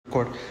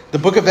The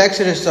book of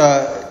Exodus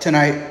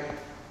tonight.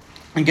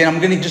 Again, I'm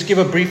going to just give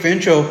a brief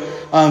intro,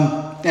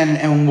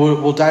 and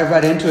we'll dive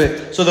right into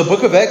it. So the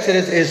book of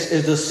Exodus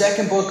is the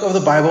second book of the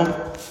Bible.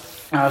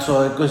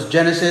 So it goes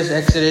Genesis,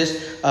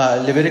 Exodus,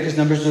 Leviticus,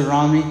 Numbers,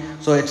 Deuteronomy.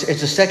 So it's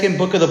the second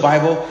book of the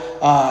Bible,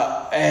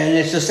 and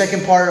it's the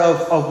second part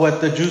of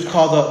what the Jews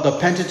call the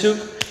Pentateuch,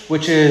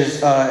 which is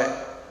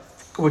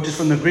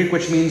from the Greek,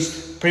 which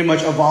means pretty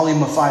much a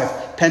volume of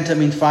 5. Penta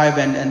means 5,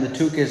 and the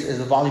Tuch is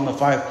a volume of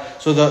 5.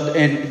 So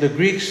the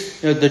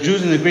Greeks, the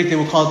Jews in the Greek, they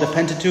would call it the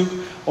Pentateuch,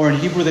 or in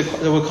Hebrew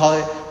they would call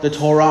it the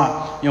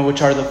Torah,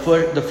 which are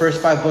the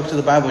first 5 books of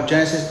the Bible: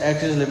 Genesis,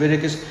 Exodus,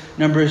 Leviticus,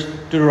 Numbers,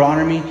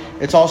 Deuteronomy.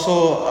 It's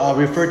also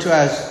referred to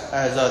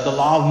as the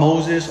Law of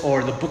Moses,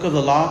 or the Book of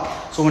the Law.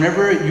 So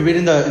whenever you read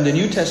in the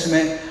New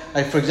Testament,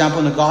 like for example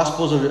in the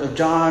Gospels of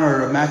John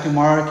or Matthew,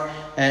 Mark,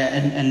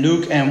 and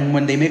Luke, and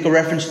when they make a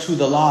reference to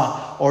the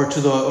law or to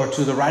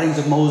the writings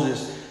of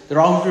Moses, they're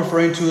always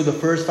referring to the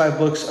first 5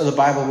 books of the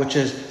Bible, which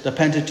is the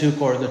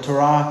Pentateuch or the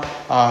Torah,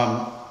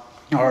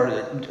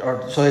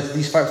 so it's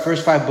these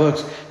first 5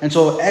 books. And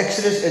so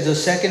Exodus is the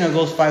second of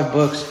those 5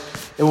 books.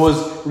 It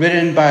was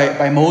written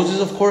by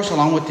Moses, of course,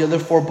 along with the other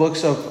 4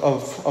 books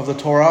of the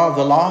Torah, of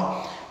the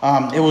law.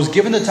 It was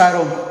given the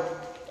title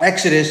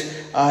Exodus.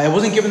 It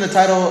wasn't given the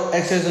title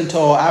Exodus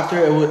until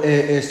after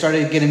it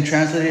started getting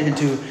translated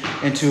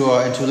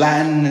into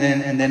Latin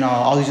and then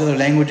all these other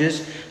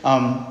languages.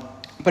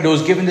 But it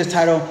was given this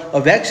title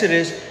of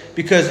Exodus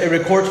because it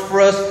records for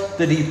us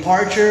the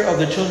departure of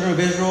the children of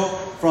Israel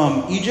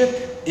from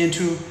Egypt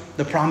into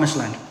the Promised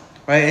Land,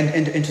 right?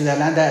 And into that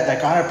land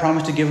that God had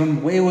promised to give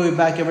them way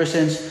back ever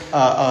since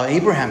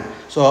Abraham.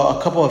 So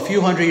a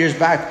few hundred years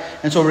back.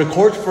 And so it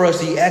records for us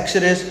the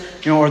Exodus,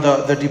 or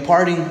the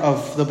departing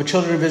of the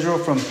children of Israel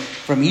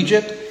from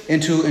Egypt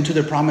into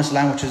the Promised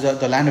Land, which is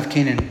the land of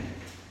Canaan.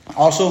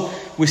 Also,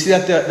 we see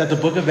that the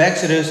book of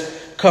Exodus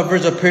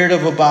covers a period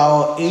of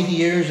about 80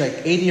 years,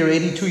 like 80 or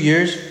 82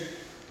 years,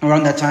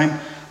 around that time.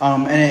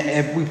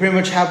 We pretty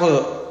much have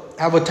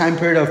a time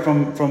period of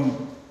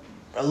from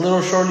a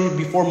little shortly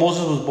before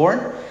Moses was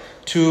born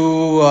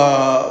to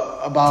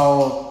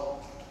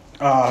about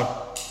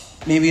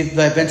maybe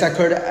the events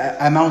occurred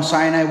at Mount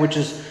Sinai, which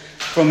is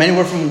from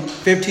anywhere from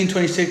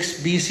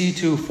 1526 BC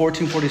to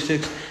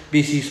 1446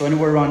 BC, so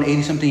anywhere around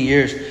 80-something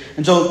years.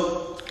 And so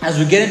as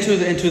we get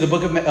into the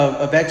book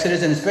of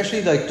Exodus, and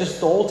especially like just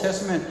the Old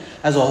Testament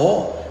as a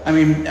whole, I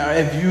mean,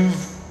 if you've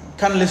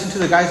kind of listened to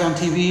the guys on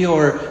TV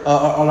or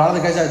a lot of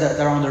the guys that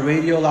are on the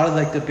radio, a lot of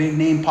like the big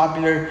name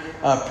popular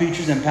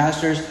preachers and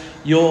pastors,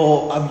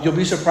 you'll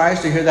be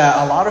surprised to hear that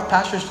a lot of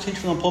pastors teach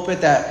from the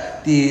pulpit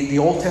that the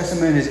Old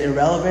Testament is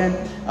irrelevant.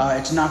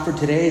 It's not for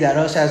today. That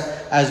us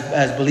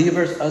as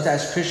believers, us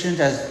as Christians,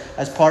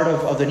 as part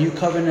of the new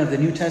covenant of the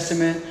New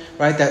Testament,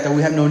 right? That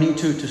we have no need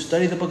to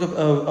study the book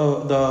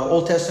of the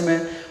Old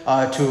Testament,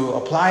 to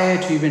apply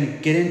it, to even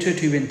get into it,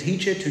 to even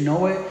teach it, to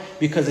know it,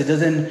 because it's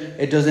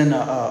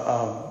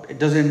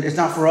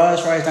not for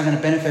us, right? It's not going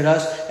to benefit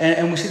us,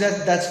 and we see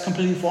that that's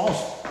completely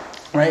false.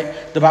 Right?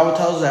 The Bible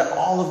tells us that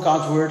all of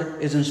God's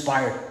word is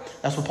inspired.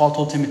 That's what Paul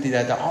told Timothy,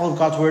 that all of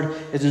God's word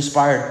is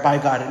inspired by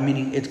God,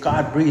 meaning it's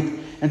God-breathed.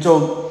 And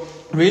so,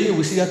 really,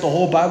 we see that the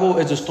whole Bible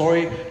is a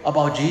story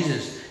about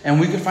Jesus. And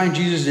we can find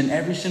Jesus in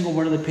every single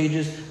one of the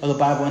pages of the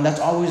Bible. And that's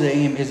always the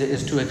aim,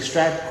 is to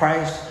extract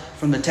Christ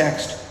from the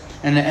text.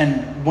 And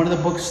one of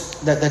the books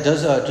that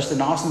does just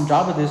an awesome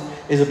job of this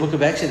is the book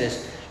of Exodus.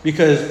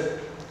 Because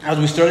as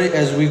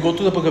we go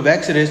through the book of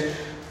Exodus,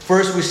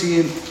 first we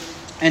see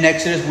in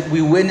Exodus,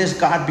 we witness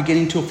God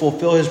beginning to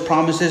fulfill his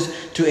promises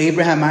to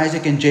Abraham,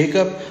 Isaac, and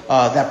Jacob.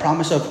 That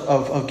promise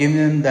of giving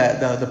them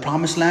the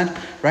promised land,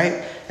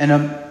 right? And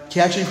he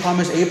actually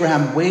promised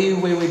Abraham way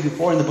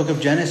before in the book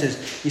of Genesis.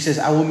 He says,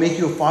 "I will make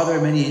you a father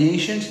of many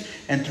nations,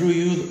 and through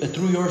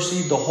your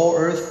seed, the whole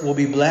earth will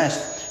be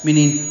blessed,"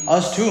 meaning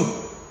us too.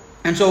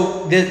 And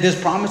so this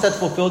promise that's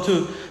fulfilled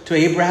to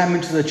Abraham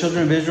and to the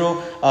children of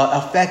Israel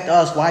affect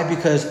us. Why?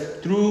 Because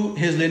through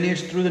his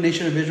lineage, through the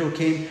nation of Israel,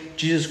 came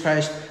Jesus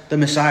Christ, the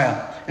Messiah.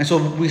 And so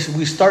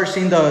we start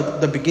seeing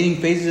the beginning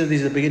phases of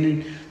these,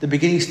 the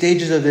beginning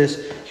stages of this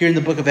here in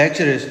the book of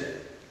Exodus.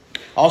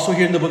 Also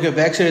here in the book of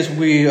Exodus,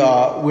 we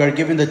are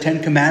given the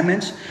 10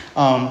 Commandments.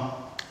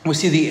 We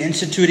see the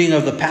instituting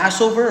of the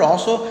Passover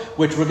also,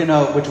 which we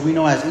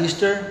know as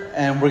Easter,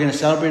 and we're gonna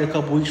celebrate a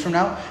couple weeks from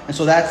now. And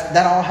so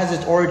that all has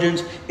its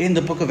origins in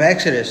the book of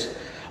Exodus.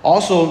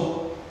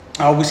 Also,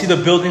 we see the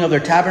building of their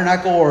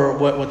tabernacle, or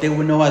what they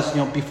would know as,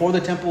 before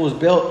the temple was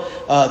built,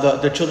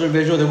 the children of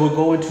Israel, they would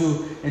go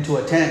into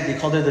a tent. They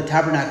called it the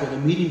tabernacle, the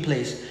meeting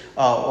place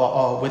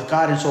with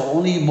God. And so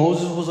only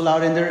Moses was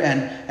allowed in there,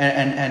 and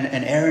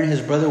Aaron,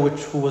 his brother,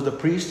 who was the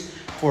priest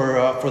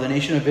for the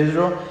nation of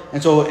Israel.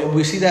 And so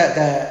we see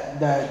that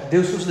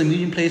this was the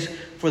meeting place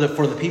for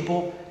the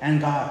people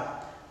and God.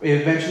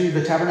 Eventually,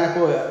 the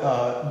tabernacle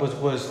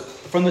was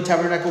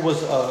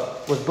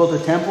built a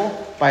temple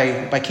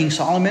by King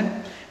Solomon,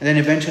 and then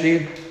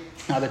eventually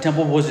the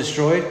temple was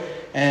destroyed,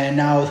 and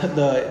now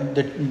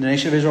the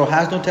nation of Israel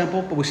has no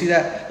temple. But we see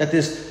that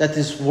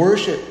this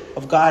worship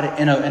of God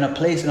in a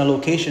place, in a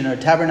location, or a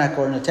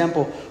tabernacle, or in a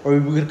temple, or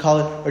we could call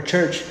it a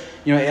church.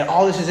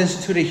 All this is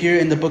instituted here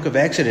in the book of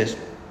Exodus.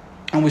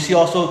 And we see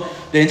also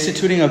the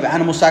instituting of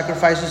animal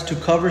sacrifices to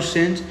cover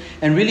sins.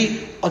 And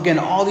really, again,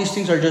 all these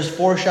things are just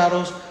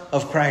foreshadows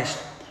of Christ.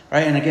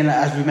 Right? And again,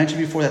 as we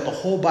mentioned before, that the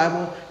whole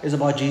Bible is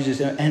about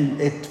Jesus. And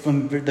it,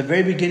 from the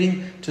very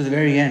beginning to the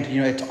very end,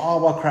 it's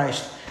all about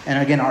Christ. And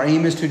again, our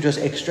aim is to just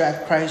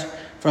extract Christ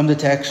from the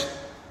text.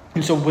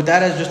 And so with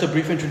that as just a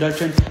brief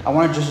introduction, I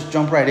want to just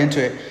jump right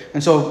into it.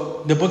 And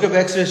so the book of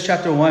Exodus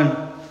chapter 1,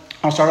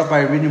 I'll start off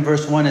by reading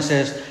verse 1. It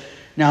says,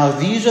 "Now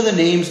these are the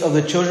names of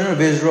the children of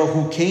Israel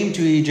who came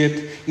to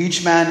Egypt.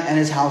 Each man and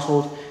his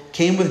household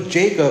came with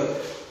Jacob."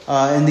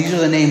 And these are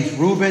the names: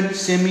 Reuben,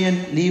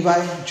 Simeon,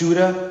 Levi,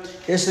 Judah,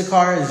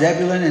 Issachar,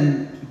 Zebulun,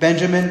 and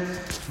Benjamin,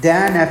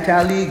 Dan,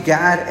 Naphtali,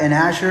 Gad, and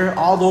Asher.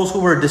 All those who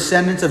were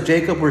descendants of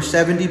Jacob were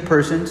 70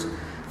 persons.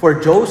 For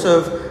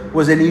Joseph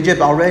was in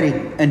Egypt already.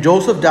 And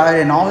Joseph died,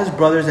 and all his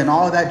brothers, and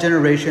all of that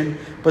generation.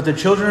 But the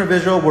children of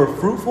Israel were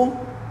fruitful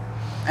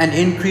and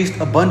increased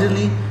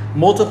abundantly,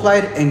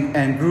 multiplied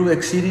and grew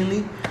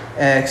exceedingly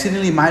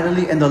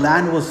mightily, and the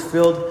land was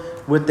filled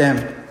with them.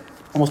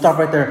 And we'll stop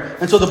right there.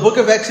 And so the book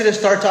of Exodus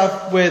starts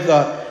off with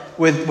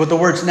the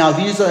words, "Now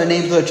these are the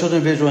names of the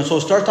children of Israel." And so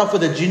it starts off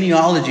with a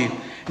genealogy.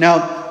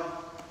 Now,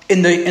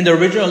 in the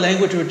original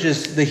language, which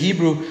is the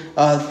Hebrew,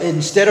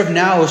 instead of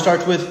 "now," it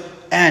starts with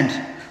 "and."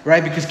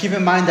 Right? Because keep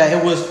in mind that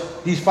it was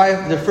the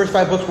first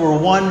 5 books were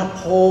one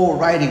whole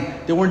writing.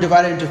 They weren't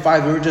divided into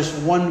 5. They were just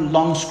one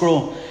long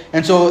scroll.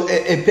 And so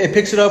it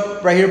picks it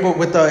up right here, but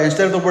with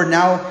instead of the word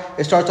 "now,"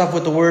 it starts off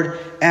with the word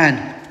 "and."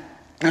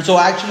 And so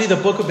actually the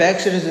book of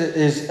Exodus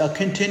is a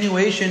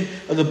continuation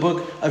of the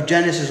book of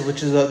Genesis,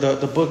 which is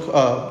the book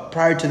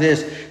prior to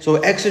this. So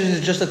Exodus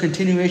is just a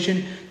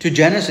continuation to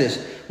Genesis.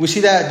 We see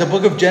that the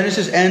book of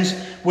Genesis ends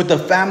with the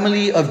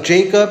family of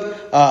Jacob,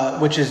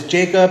 which is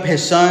Jacob,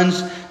 his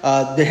sons,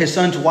 his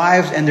sons'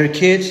 wives, and their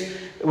kids.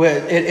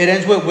 It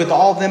ends with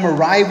all of them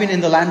arriving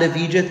in the land of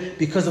Egypt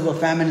because of a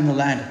famine in the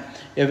land.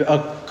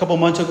 A couple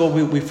months ago,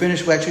 we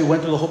actually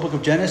went through the whole book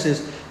of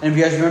Genesis. And if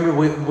you guys remember,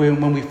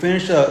 when we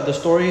finished the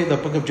story, the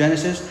book of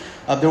Genesis,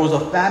 there was a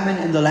famine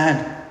in the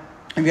land.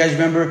 If you guys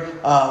remember,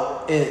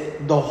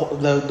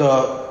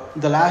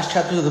 the last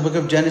chapters of the book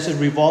of Genesis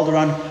revolved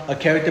around a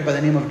character by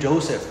the name of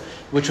Joseph,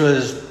 which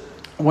was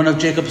one of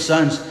Jacob's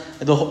sons.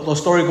 The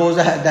story goes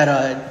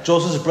that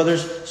Joseph's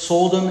brothers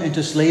sold him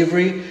into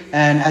slavery,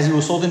 and as he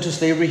was sold into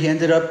slavery, he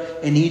ended up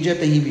in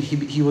Egypt, and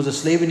he was a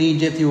slave in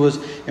Egypt. He was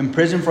in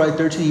prison for like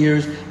 13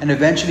 years, and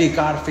eventually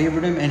God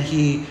favored him, and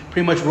he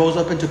pretty much rose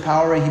up into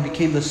power, and he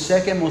became the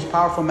second most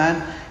powerful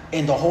man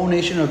in the whole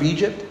nation of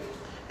Egypt.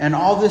 And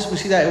all this, we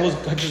see that it was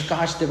just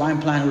God's divine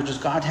plan, which is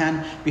God's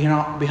hand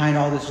behind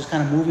all this, just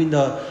kind of moving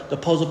the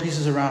puzzle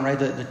pieces around, right?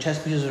 The chess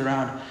pieces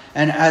around.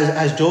 And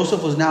as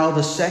Joseph was now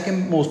the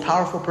second most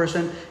powerful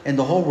person in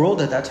the whole world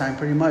at that time,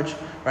 pretty much,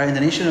 right? In the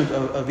nation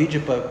of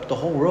Egypt, but the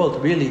whole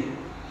world, really.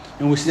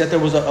 And we see that there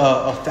was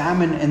a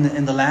famine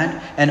in the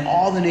land, and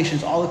all the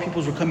nations, all the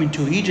peoples were coming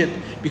to Egypt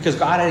because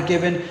God had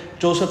given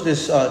Joseph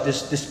this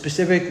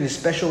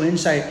special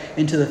insight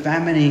into the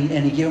famine,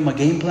 and he gave him a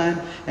game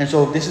plan. And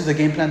so this is the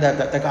game plan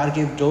that God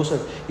gave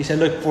Joseph. He said,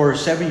 look, for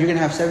 7, you're going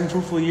to have 7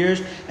 fruitful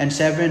years and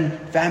 7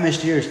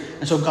 famished years.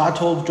 And so God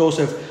told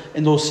Joseph,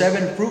 in those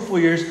 7 fruitful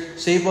years,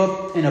 save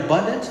up in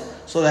abundance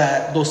so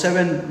that those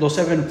seven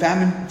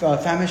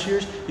famished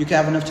years, you can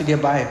have enough to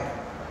get by.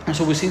 And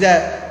so we see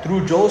that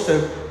through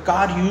Joseph,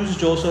 God used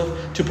Joseph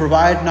to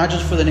provide not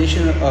just for the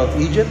nation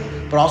of Egypt,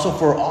 but also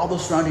for all the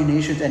surrounding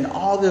nations. And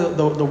all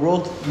the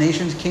world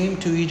nations came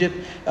to Egypt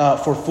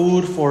for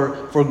food,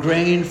 for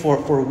grain,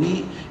 for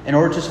wheat, in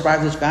order to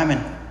survive this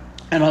famine.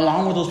 And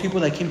along with those people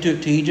that came to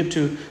Egypt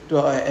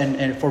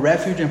and for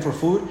refuge and for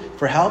food,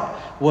 for help,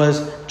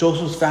 was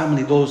Joseph's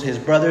family, his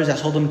brothers that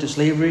sold him into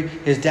slavery,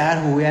 his dad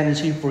who we hadn't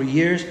seen for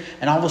years.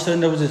 And all of a sudden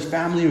there was this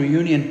family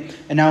reunion.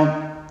 And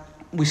now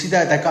we see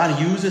that God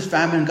used this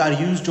famine. God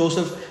used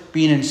Joseph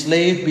being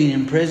enslaved, being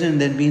in prison,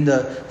 then being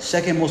the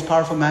second most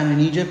powerful man in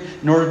Egypt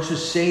in order to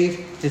save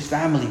his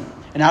family.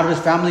 And out of his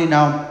family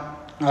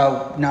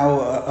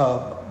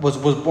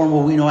was born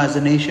what we know as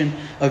the nation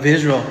of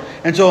Israel.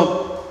 And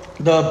so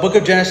the book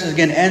of Genesis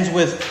again ends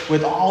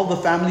with all the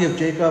family of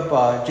Jacob.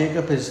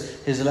 Jacob,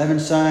 his 11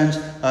 sons,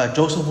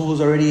 Joseph, who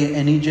was already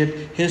in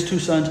Egypt, his 2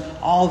 sons,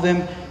 all of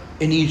them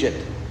in Egypt.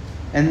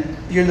 And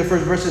here in the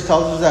first verses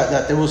tells us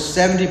that there was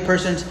 70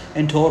 persons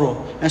in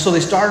total. And so they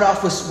started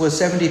off with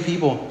 70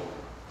 people.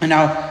 And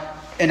now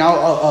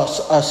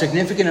a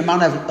significant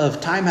amount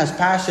of time has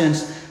passed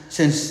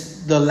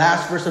since the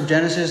last verse of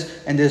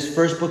Genesis and this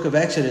first book of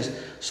Exodus.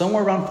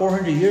 Somewhere around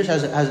 400 years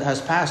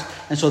has passed.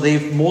 And so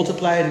they've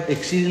multiplied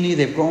exceedingly.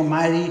 They've grown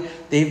mighty.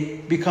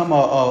 They've become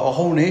a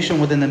whole nation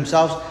within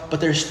themselves. But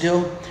they're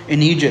still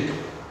in Egypt.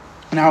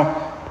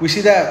 Now, we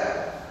see that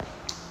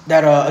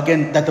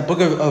the book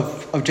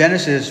of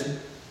Genesis,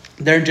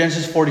 there in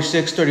Genesis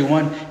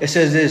 46:31, it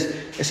says this.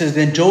 It says,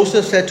 "Then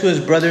Joseph said to his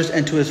brothers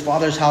and to his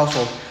father's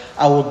household,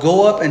 I will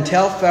go up and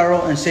tell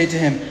Pharaoh and say to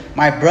him,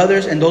 My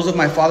brothers and those of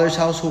my father's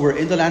house who were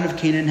in the land of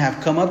Canaan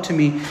have come up to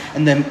me,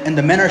 and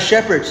the men are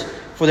shepherds,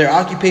 for their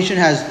occupation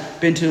has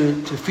been to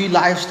feed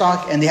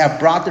livestock, and they have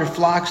brought their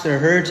flocks, their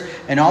herds,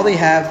 and all they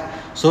have.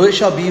 So it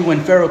shall be when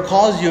Pharaoh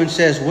calls you and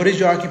says, what is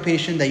your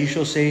occupation? That you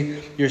shall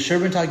say, your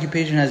servant's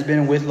occupation has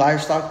been with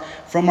livestock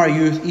from our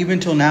youth, even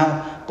till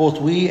now,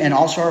 both we and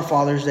also our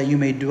fathers, that you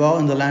may dwell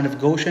in the land of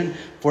Goshen.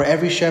 For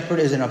every shepherd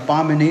is an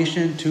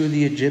abomination to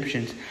the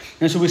Egyptians.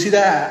 And so we see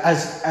that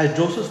as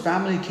Joseph's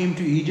family came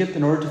to Egypt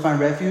in order to find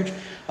refuge,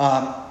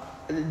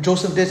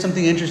 Joseph did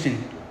something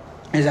interesting.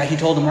 Is that he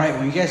told them, right,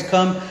 when you guys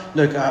come,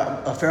 look,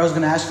 Pharaoh's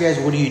going to ask you guys,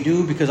 what do you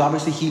do? Because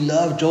obviously he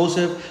loved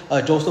Joseph.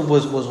 Joseph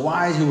was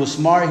wise, he was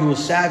smart, he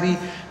was savvy,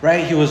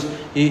 right? He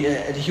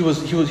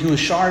was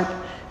sharp.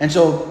 And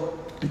so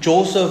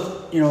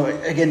Joseph,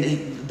 again,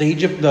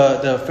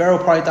 the Pharaoh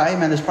probably thought, hey,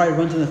 man, this probably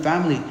runs in the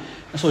family.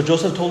 And so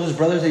Joseph told his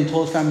brothers and he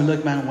told his family,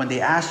 look, man, when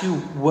they ask you,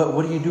 what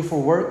do you do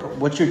for work?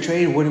 What's your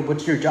trade?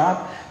 What's your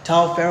job?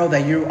 Tell Pharaoh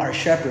that you are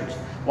shepherds.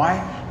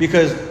 Why?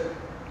 Because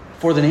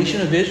for the nation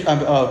of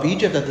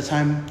Egypt at the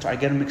time, sorry, I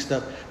get them mixed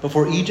up. But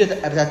for Egypt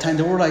at that time,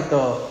 they were like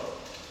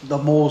the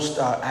most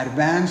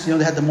advanced.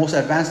 They had the most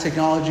advanced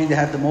technology. They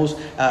had the most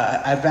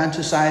advanced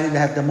society. They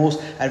had the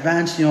most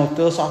advanced,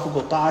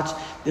 philosophical thoughts.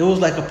 It was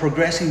like a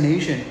progressing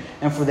nation,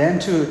 and for them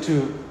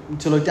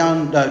to look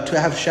down, to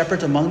have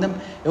shepherds among them,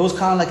 it was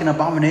kind of like an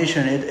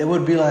abomination. It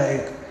would be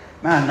like,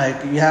 man,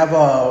 like you have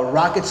a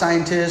rocket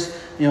scientist,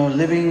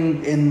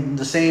 living in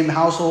the same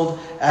household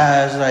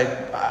as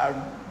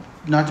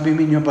not to be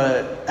mean,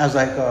 but as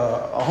like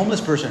a homeless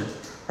person,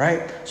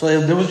 right? So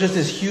there was just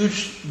this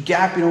huge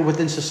gap,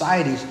 within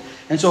societies.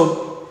 And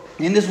so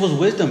in this was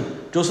wisdom.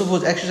 Joseph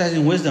was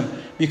exercising wisdom,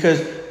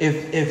 because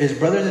if his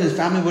brothers and his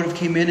family would have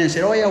came in and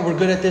said, oh yeah, we're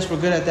good at this, we're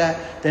good at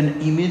that,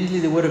 then immediately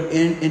they would have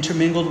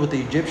intermingled with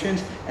the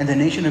Egyptians, and the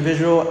nation of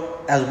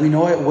Israel, as we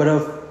know it, would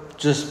have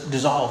just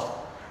dissolved,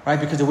 right?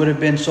 Because they would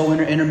have been so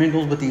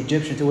intermingled with the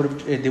Egyptians,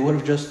 they would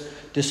have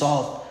just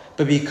dissolved.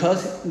 But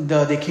because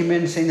they came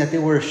in saying that they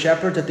were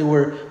shepherds, that they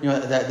were,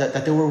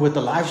 that they were with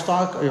the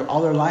livestock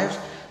all their lives,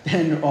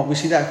 then we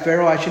see that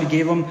Pharaoh actually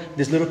gave them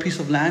this little piece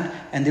of land,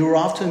 and they were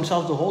off to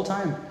themselves the whole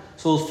time.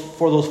 So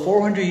for those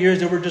 400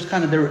 years, they were just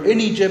they were in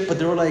Egypt, but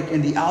they were like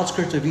in the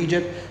outskirts of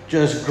Egypt,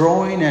 just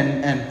growing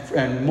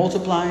and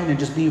multiplying and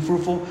just being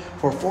fruitful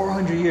for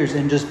 400 years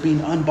and just being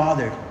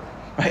unbothered,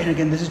 right? And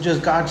again, this is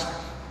just God's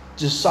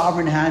just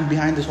sovereign hand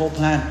behind this whole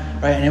plan,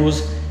 right? And it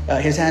was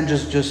his hand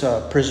just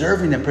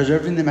preserving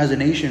them as a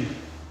nation.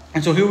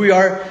 And so here we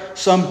are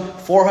some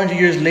 400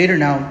 years later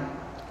now,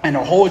 and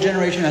a whole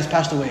generation has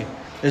passed away.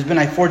 There's been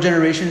like 4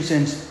 generations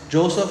since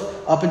Joseph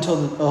up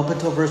until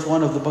verse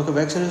 1 of the book of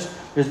Exodus.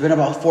 There's been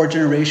about 4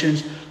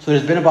 generations. So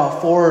there's been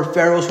about 4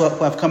 pharaohs who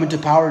have come into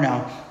power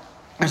now.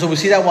 And so we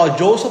see that while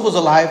Joseph was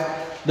alive,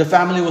 the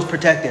family was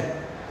protected.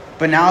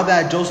 But now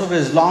that Joseph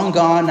is long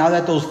gone, now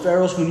that those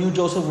pharaohs who knew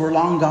Joseph were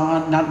long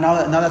gone, now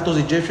that those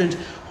Egyptians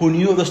who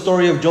knew of the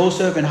story of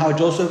Joseph and how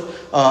Joseph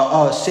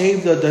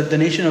saved the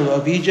nation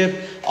of Egypt,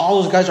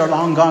 all those guys are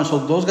long gone. So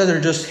those guys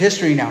are just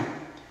history now.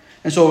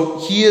 And so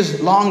he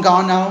is long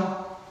gone now.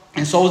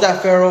 And so is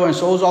that Pharaoh, and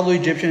so is all the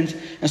Egyptians.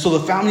 And so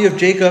the family of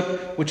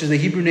Jacob, which is the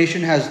Hebrew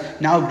nation, has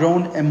now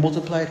grown and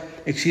multiplied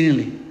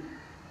exceedingly.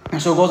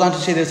 And so it goes on to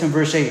say this in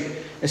verse 8.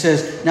 It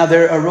says, now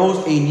there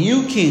arose a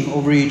new king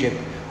over Egypt,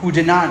 who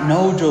did not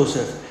know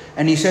Joseph.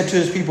 And he said to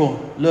his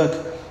people,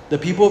 look, the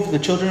people of the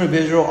children of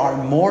Israel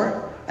are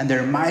more, and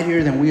they're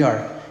mightier than we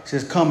are. He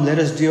says, come, let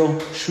us deal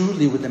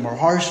shrewdly with them, or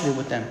harshly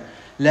with them,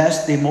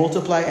 lest they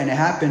multiply and it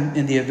happen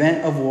in the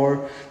event of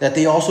war, that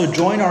they also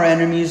join our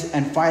enemies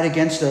and fight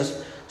against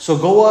us. So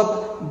go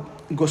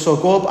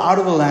up out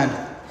of the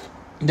land.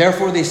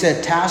 Therefore they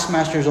set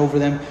taskmasters over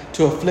them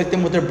to afflict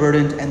them with their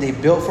burdens, and they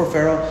built for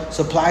Pharaoh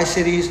supply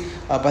cities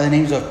by the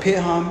names of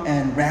Pithom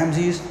and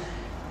Ramses.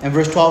 And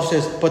verse 12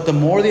 says, but the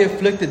more they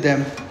afflicted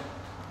them,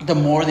 the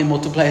more they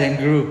multiplied and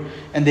grew.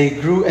 And they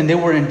grew, and they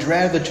were in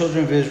dread of the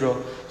children of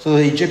Israel. So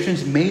the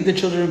Egyptians made the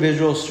children of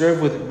Israel serve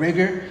with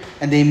rigor,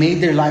 and they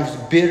made their lives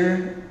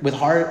bitter with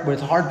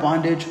hard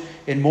bondage,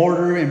 in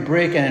mortar and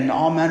brick, and in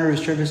all manner of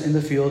service in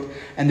the field.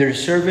 And their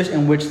service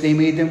in which they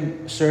made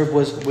them serve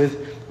was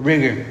with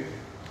rigor.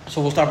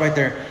 So we'll stop right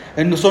there.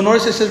 And so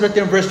notice it says right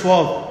there in verse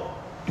 12,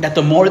 that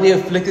the more they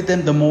afflicted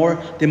them, the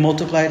more they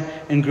multiplied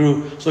and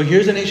grew. So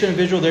here's the nation of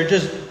Israel. They're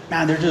just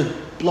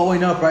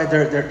blowing up, right?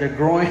 They're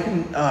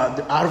growing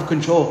out of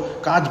control.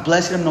 God's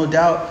blessing them, no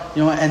doubt,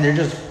 and they're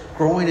just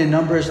growing in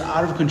numbers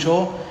out of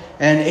control.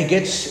 And it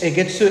gets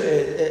to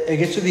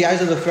the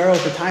eyes of the Pharaoh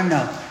at the time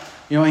now.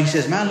 He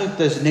says, man, look,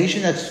 this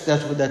nation that's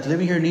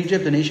living here in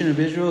Egypt, the nation of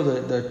Israel,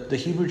 the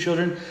Hebrew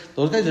children,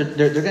 those guys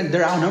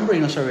they're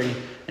outnumbering us already.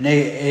 And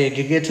they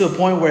get to a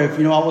point where if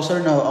all of a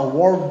sudden a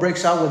war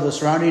breaks out with the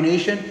surrounding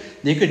nation,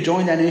 they could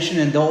join that nation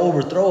and they'll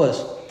overthrow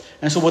us.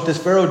 And so what this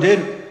Pharaoh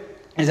did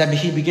is that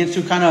he begins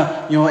to kind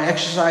of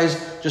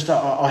exercise just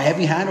a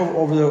heavy hand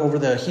over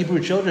the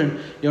Hebrew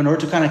children in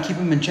order to kind of keep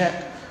them in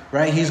check.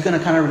 right? He's going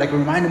to kind of like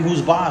remind them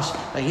who's boss.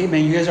 Like, hey,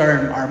 man, you guys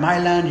are my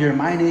land. You're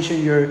my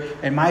nation. You're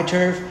in my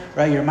turf,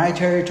 right? You're my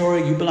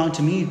territory. You belong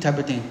to me, type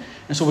of thing.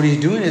 And so what he's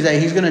doing is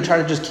that he's going to try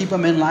to just keep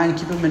them in line,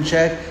 keep them in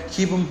check,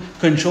 keep them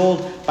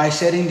controlled by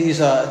setting these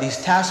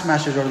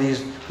taskmasters or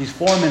these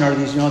foremen or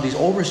these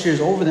overseers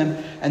over them,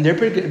 and they're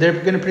going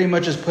to pretty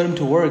much just put them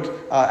to work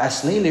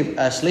as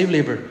slave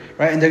labor,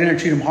 right? And they're going to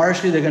treat them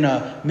harshly. They're going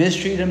to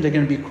mistreat them. They're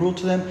going to be cruel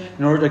to them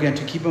in order again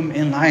to keep them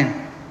in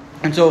line.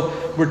 And so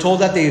we're told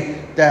that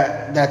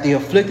they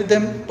afflicted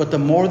them, but the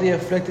more they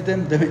afflicted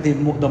them,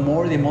 the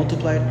more they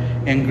multiplied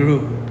and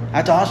grew.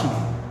 That's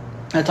awesome.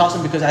 That's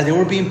awesome, because as they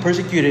were being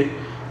persecuted,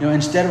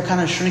 instead of kind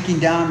of shrinking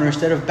down, or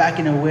instead of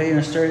backing away, or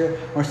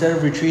instead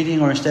of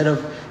retreating, or instead of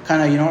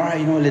kind of, all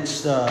right, let's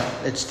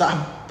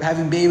stop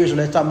having babies, or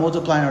let's stop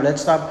multiplying, or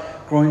let's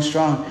stop growing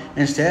strong.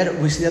 Instead,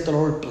 we see that the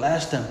Lord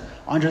blessed them.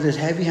 Under this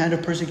heavy hand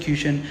of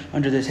persecution,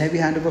 under this heavy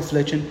hand of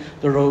affliction,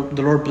 the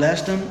Lord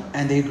blessed them,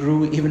 and they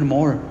grew even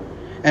more.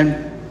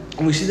 And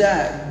we see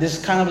that this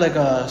is kind of like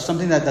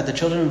something that the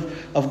children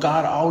of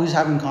God always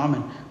have in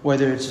common,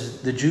 whether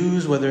it's the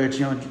Jews, whether it's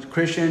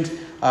Christians,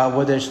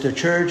 whether it's the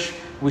church.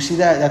 We see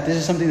that this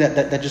is something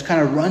that just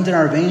kind of runs in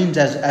our veins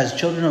as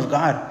children of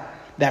God.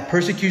 That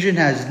persecution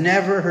has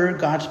never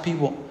hurt God's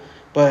people,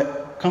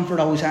 but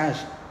comfort always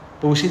has.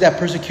 But we see that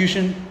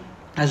persecution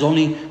has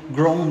only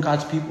grown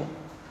God's people,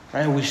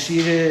 right? We've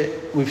seen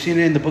it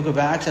in the book of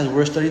Acts, as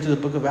we're studying through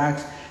the book of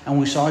Acts. And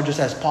we saw,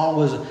 just as Paul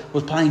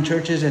was planting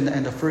churches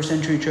in the first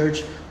century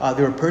church,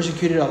 they were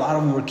persecuted. A lot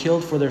of them were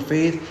killed for their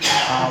faith.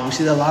 We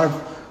see that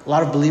a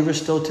lot of believers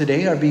still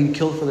today are being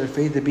killed for their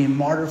faith. They're being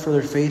martyred for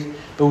their faith.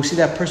 But we see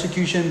that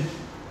persecution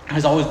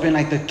has always been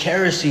like the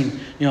kerosene,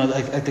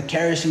 like the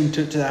kerosene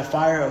to that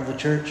fire of the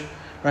church,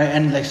 right?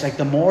 And like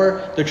the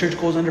more the church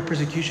goes under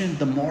persecution,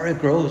 the more it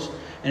grows.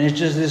 And it's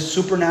just this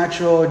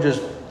supernatural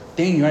just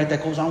thing, right,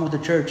 that goes on with the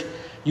church.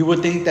 You would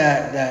think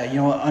that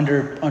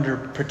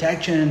under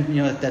protection,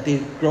 that they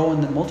grow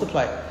and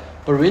multiply.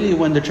 But really,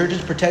 when the church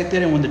is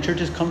protected and when the church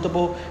is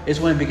comfortable,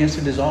 it's when it begins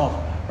to dissolve,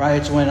 right?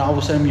 It's when all of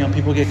a sudden,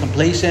 people get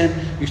complacent.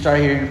 You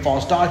start hearing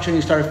false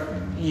doctrine.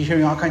 You're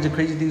hearing all kinds of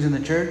crazy things in the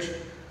church,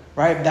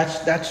 right?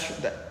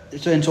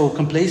 So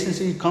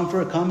complacency,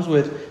 comfort comes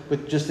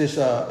with just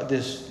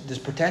this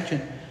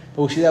protection.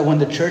 But we see that when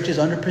the church is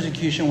under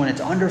persecution, when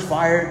it's under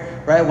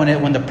fire, right?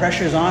 When the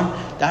pressure is on,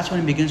 that's when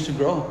it begins to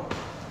grow.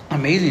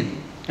 Amazing.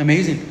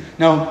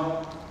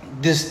 Now,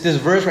 this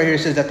verse right here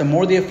says that the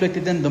more they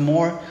afflicted them, the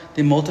more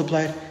they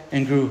multiplied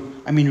and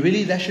grew. I mean,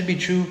 really, that should be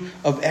true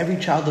of every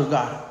child of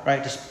God,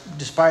 right?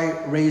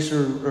 Despite race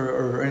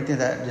or anything like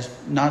that.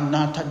 Just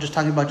not just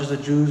talking about just the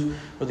Jews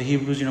or the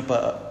Hebrews,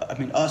 but I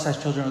mean us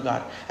as children of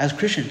God, as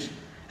Christians,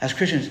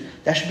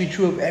 that should be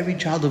true of every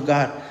child of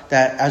God.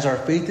 That as our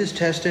faith is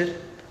tested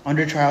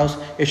under trials,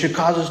 it should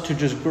cause us to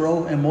just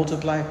grow and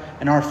multiply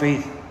in our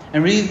faith.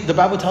 And really, the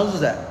Bible tells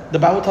us that. The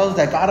Bible tells us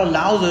that God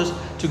allows us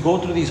to go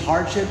through these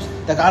hardships,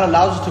 that God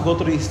allows us to go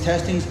through these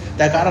testings,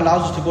 that God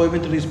allows us to go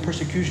even through these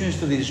persecutions,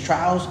 through these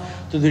trials,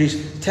 through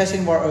these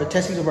testings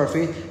of our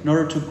faith in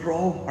order to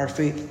grow our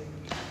faith.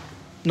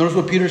 Notice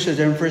what Peter says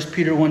there in 1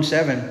 Peter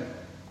 1:7.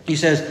 He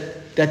says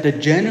that the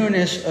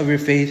genuineness of your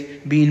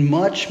faith, being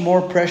much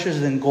more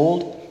precious than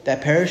gold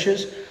that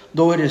perishes,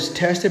 though it is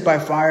tested by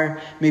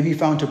fire, may be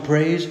found to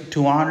praise,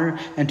 to honor,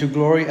 and to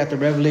glory at the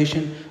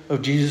revelation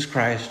of Jesus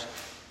Christ.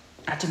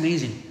 That's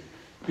amazing.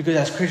 Because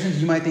as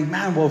Christians, you might think,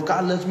 man, well, if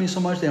God loves me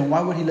so much, then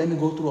why would he let me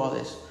go through all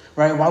this?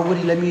 Right? Why would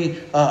he let me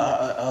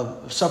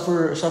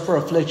suffer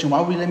affliction? Why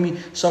would he let me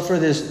suffer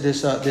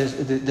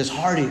this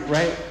heartache,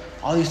 right?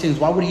 All these things.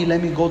 Why would he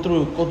let me go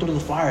through the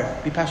fire,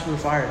 be passed through the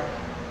fire?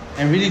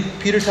 And really,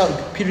 Peter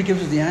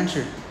gives us the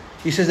answer.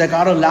 He says that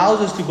God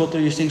allows us to go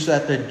through these things so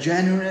that the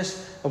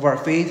genuineness of our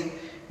faith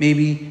may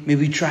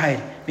be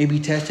tried, may be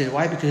tested.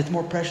 Why? Because it's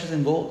more precious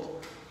than gold.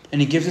 And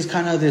he gives us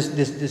kind of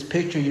this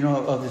picture,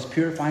 of this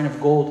purifying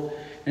of gold.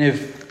 And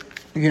if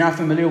you're not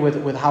familiar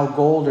with how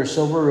gold or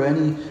silver or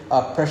any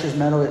precious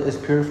metal is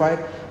purified,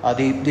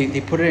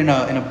 they put it in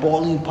a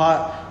boiling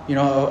pot,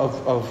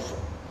 of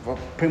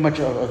pretty much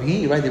of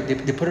heat, right?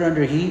 They put it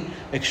under heat,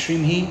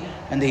 extreme heat,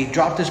 and they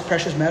drop this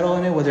precious metal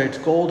in it, whether it's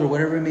gold or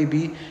whatever it may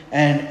be.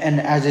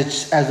 And as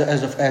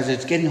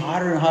it's getting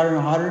hotter and hotter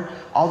and hotter,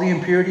 all the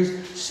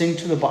impurities sink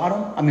to the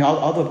bottom. I mean,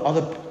 all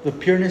the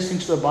pureness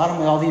sinks to the bottom,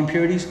 and all the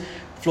impurities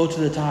flow to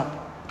the top.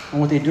 And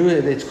what they do,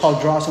 it's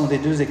called dross, and what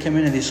they do is they come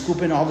in and they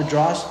scoop in all the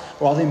dross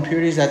or all the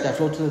impurities that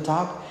flow to the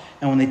top.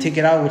 And when they take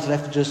it out, what's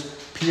left is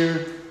just pure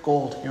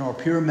gold, or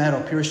pure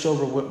metal, pure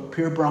silver,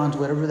 pure bronze,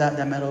 whatever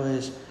that metal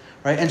is,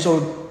 right? And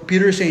so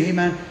Peter is saying, hey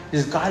man,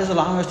 God is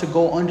allowing us to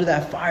go under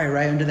that fire,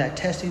 right? Under that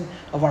testing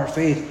of our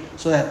faith,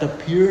 so that the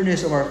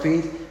pureness of our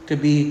faith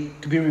could be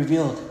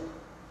revealed.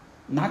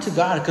 Not to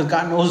God, because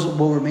God knows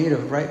what we're made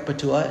of, right? But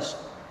to us.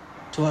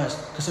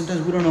 Because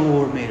sometimes we don't know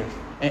what we're made of.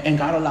 And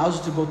God allows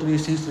us to go through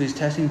these things, through these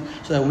testing,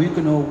 so that we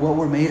can know what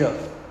we're made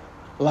of.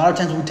 A lot of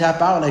times we tap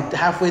out, like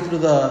halfway through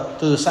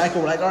the cycle,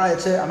 we're like, all right,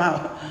 that's it, I'm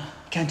out.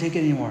 Can't take it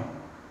anymore.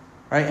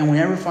 right? And we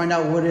never find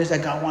out what it is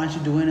that God wants to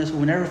do in us.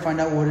 We never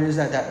find out what it is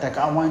that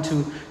God wants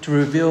to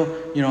reveal,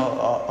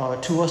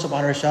 to us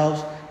about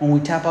ourselves when we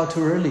tap out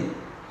too early,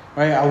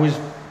 right? I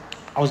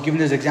was giving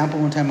this example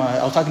one time.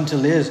 I was talking to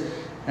Liz,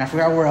 and I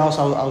forgot who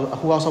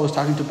else I was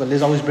talking to, but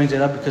Liz always brings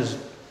it up because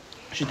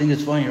she thinks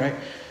it's funny, right?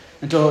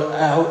 And so,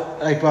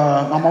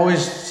 I'm always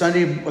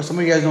Sunday. Some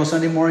of you guys know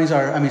Sunday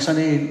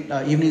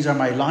evenings are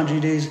my laundry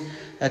days.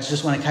 That's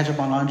just when I catch up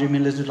on laundry. Me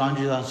and Liz do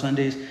laundry on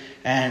Sundays,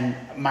 and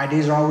my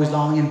days are always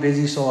long and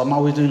busy. So I'm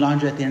always doing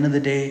laundry at the end of the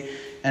day,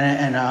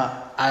 and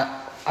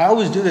I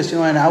always do this,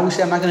 and I always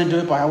say I'm not going to do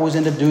it, but I always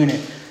end up doing it.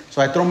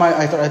 So I throw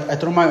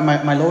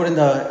my load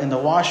in the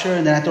washer,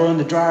 and then I throw it in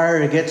the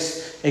dryer. It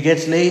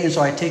gets late, and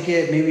so I take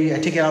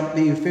it out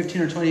maybe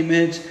 15 or 20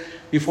 minutes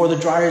before the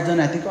dryer is done.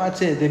 I think,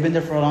 that's it. They've been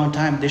there for a long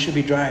time. They should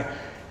be dry.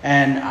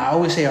 And I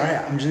always say, all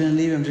right, I'm just going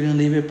to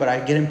leave it. But I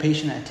get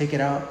impatient. I take it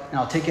out. And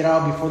I'll take it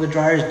out before the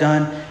dryer is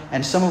done.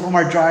 And some of them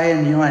are dry,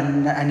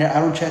 and, I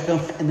don't check them.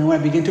 And then when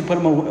I begin to put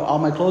all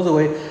my clothes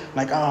away, I'm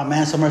like, oh,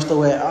 man, some are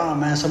still wet. Oh,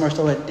 man, some are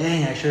still wet.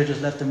 Dang, I should have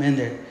just left them in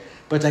there.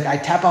 But it's like I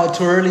tap out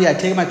too early. I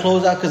take my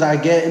clothes out because I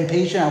get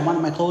impatient. I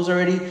want my clothes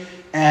already.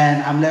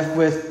 And I'm left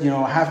with,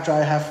 half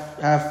dry,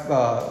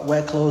 half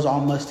wet clothes, all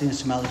musty and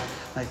smelly.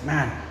 Like,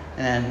 man.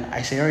 And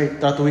I say, all right,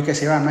 throughout the week, I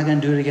say, all right, I'm not going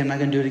to do it again.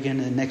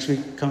 And the next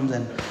week comes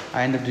and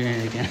I end up doing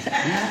it again.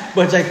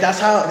 But it's like, that's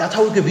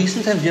how it could be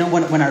sometimes,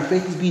 when our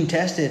faith is being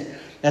tested,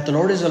 that the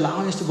Lord is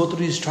allowing us to go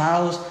through these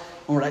trials.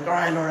 And we're like, all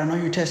right, Lord, I know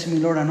you're testing me.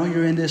 Lord, I know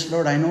you're in this.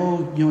 Lord, I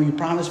know, you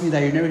promised me that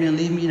you're never going to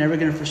leave me. You're never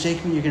going to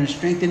forsake me. You're going to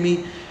strengthen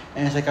me.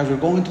 And it's like, as we're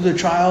going through the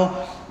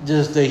trial,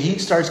 just the heat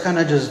starts kind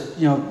of just,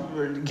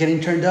 getting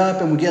turned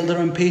up, and we get a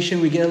little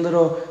impatient. We get a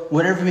little,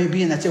 whatever it may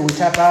be. And that's it. We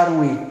tap out and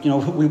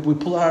we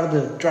pull out of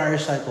the dryer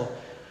cycle.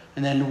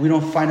 And then we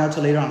don't find out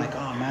till later on, like,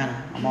 oh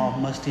man, I'm all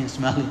musty and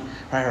smelly,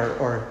 right?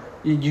 Or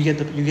you get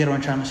what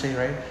I'm trying to say,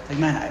 right? Like,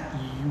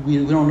 man,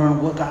 we don't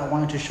learn what God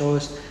wanted to show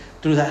us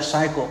through that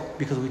cycle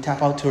because we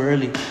tap out too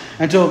early.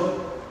 And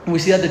so we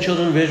see that the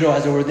children of Israel,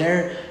 as they were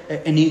there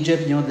in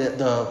Egypt,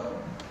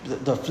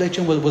 the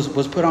affliction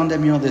was put on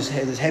them.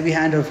 This heavy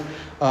hand of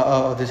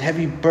this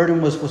heavy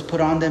burden was put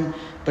on them.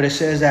 But it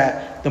says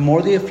that the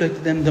more they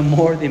afflicted them, the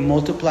more they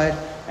multiplied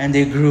and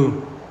they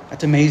grew.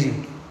 That's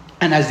amazing.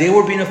 And as they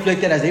were being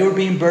afflicted, as they were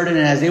being burdened,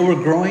 and as they were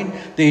growing,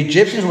 the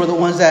Egyptians were the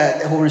ones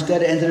who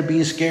instead ended up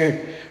being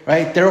scared.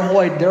 Right? Their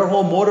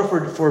whole motive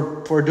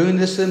for doing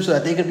this to them, so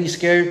that they could be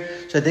scared,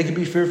 so that they could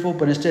be fearful,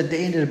 but instead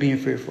they ended up being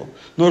fearful.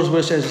 Notice what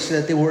it says. It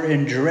says that they were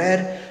in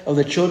dread of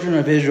the children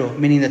of Israel,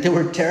 meaning that they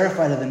were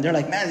terrified of them. They're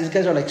like, man, these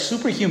guys are like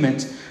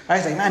superhumans. Right?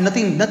 It's like, man,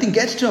 nothing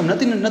gets to them.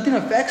 Nothing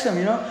affects them.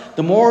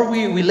 The more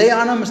we lay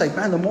on them, it's like,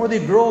 man, the more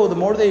they grow, the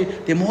more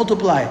they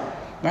multiply.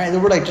 Right? They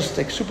were just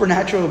like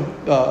supernatural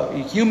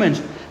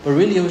humans, but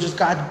really it was just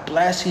God's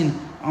blessing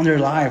on their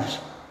lives.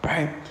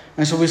 Right?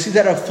 And so we see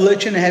that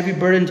affliction and heavy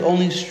burdens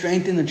only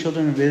strengthen the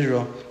children of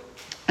Israel.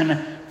 And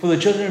for the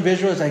children of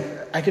Israel, it's like,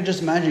 I could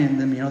just imagine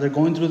them, they're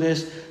going through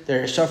this,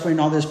 they're suffering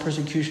all this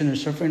persecution, they're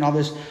suffering all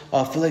this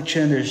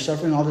affliction, they're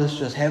suffering all this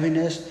just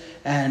heaviness.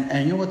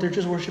 And you know what? They're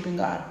just worshiping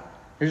God.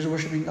 They're just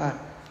worshiping God.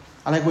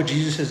 I like what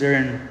Jesus says there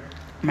in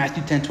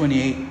Matthew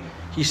 10:28.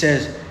 He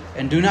says,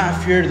 and do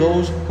not fear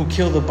those who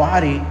kill the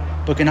body,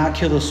 but cannot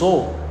kill the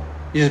soul.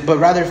 He says, but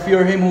rather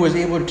fear him who is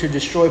able to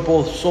destroy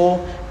both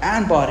soul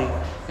and body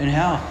in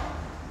hell.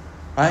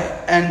 Right?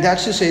 And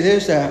that's to say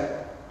this,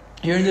 that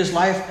here in this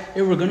life,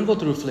 we're going to go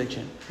through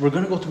affliction. We're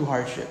going to go through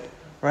hardship.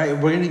 Right?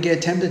 We're going to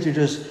get tempted to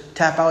just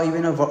tap out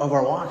even of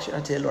our walks.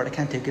 I'd say, Lord, I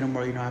can't take it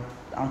anymore. I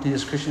don't think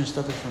this Christian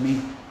stuff is for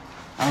me.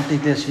 I don't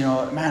think this,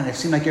 man, it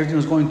seemed like everything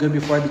was going good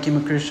before I became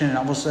a Christian. And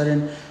all of a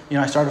sudden,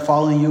 I started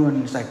following you,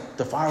 and it's like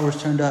the fire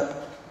was turned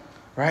up.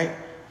 Right?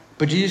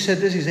 But Jesus said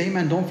this. He said, hey,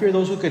 man, don't fear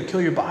those who could kill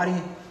your body,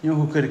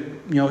 who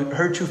could,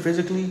 hurt you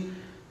physically.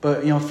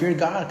 But, fear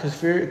God,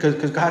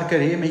 because God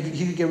could,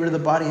 he could get rid of the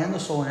body and the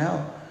soul in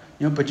hell.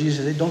 But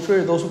Jesus said, don't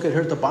fear those who could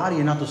hurt the body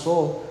and not the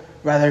soul.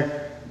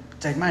 Rather,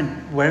 it's like,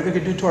 man, whatever you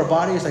could do to our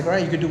body, it's like, all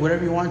right, you could do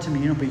whatever you want to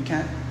me, but you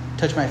can't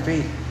touch my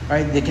faith.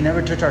 Right? They can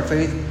never touch our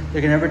faith.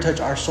 They can never touch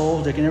our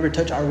souls. They can never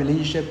touch our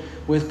relationship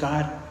with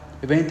God.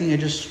 If anything, it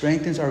just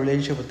strengthens our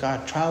relationship with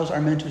God. Trials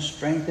are meant to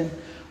strengthen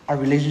our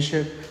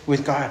relationship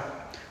with God.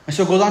 And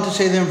so it goes on to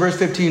say there in verse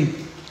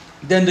 15,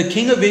 then the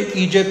king of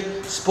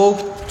Egypt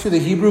spoke to the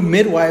Hebrew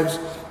midwives,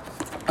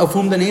 of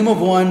whom the name of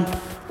one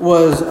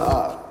was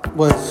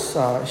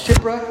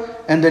Shiphrah,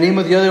 and the name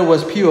of the other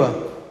was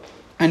Puah.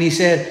 And he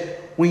said,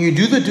 when you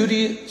do the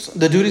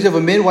duties of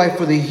a midwife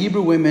for the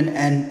Hebrew women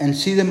and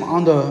see them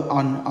on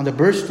the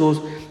birth stools,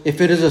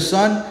 if it is a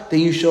son,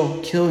 then you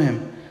shall kill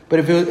him. But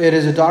if it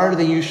is a daughter,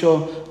 then you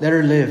shall let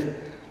her live.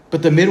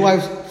 But the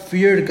midwives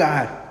feared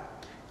God.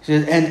 He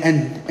says,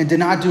 and did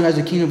not do as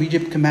the king of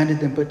Egypt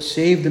commanded them, but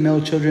saved the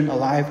male children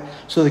alive.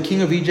 So the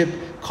king of Egypt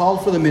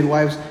called for the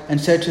midwives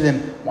and said to them,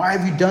 why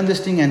have you done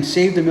this thing and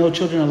saved the male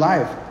children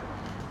alive?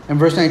 And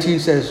verse 19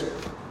 says,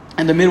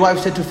 and the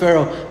midwives said to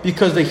Pharaoh,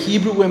 because the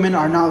Hebrew women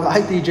are not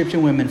like the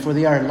Egyptian women, for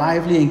they are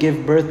lively and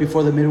give birth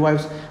before the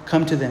midwives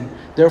come to them.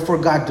 Therefore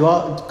God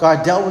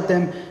dealt with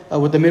them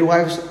with the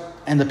midwives,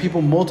 and the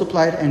people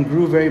multiplied and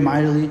grew very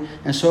mightily.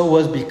 And so it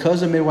was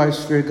because the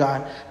midwives feared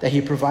God that he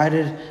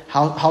provided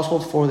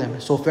households for them.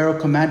 So Pharaoh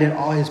commanded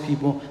all his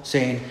people,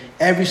 saying,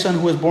 every son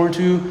who is born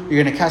to you,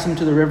 you're going to cast him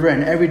to the river,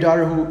 and every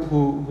daughter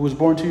who was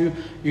born to you,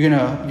 you're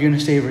going to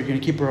save her. You're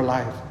going to keep her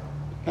alive.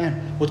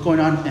 Man, what's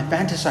going on?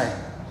 Infanticide.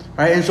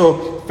 Right? And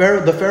so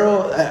the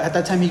Pharaoh at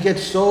that time, he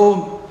gets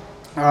so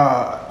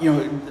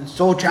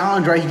so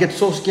challenged, right? He gets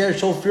so scared,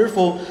 so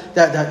fearful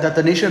that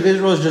the nation of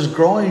Israel is just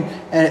growing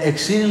and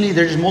exceedingly,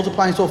 they're just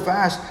multiplying so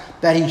fast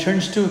that he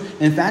turns to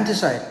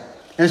infanticide.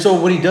 And so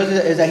what he does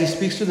is that he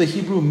speaks to the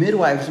Hebrew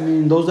midwives. I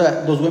mean, those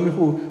women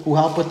who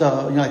help with the,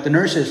 like the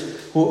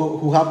nurses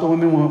who help the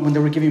women when they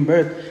were giving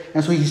birth.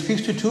 And so he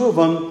speaks to two of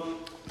them.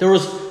 There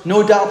was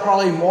no doubt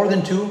probably more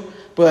than two.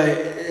 But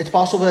it's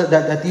possible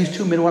that these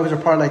two midwives are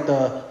probably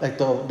like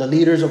the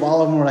leaders of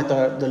all of them, or like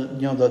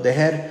the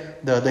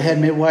head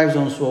midwives.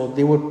 And so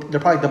they're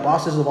probably the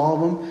bosses of all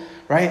of them,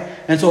 right?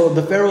 And so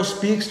the Pharaoh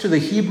speaks to the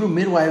Hebrew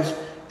midwives,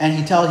 and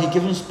he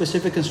gives them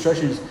specific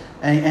instructions,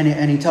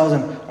 and he tells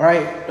them, all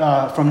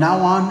right, from now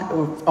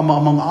on,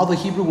 among all the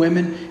Hebrew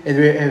women, if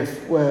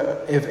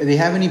they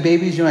have any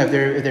babies, if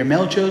they're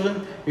male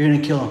children, you're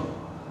gonna kill them.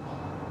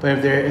 But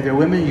if they're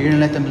women, you're gonna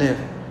let them live.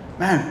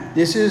 Man,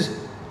 this is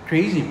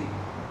crazy.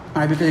 All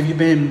right, because if you've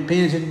been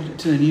paying attention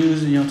to the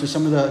news, to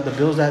some of the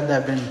bills that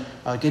have been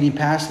getting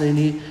passed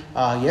lately,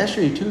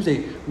 yesterday,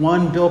 Tuesday,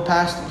 one bill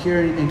passed here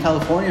in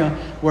California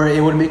where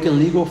it would make it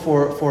illegal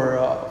for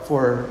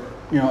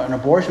an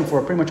abortion,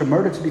 for pretty much a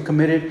murder to be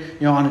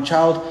committed, on a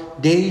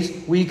child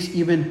days, weeks,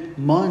 even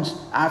months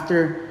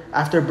after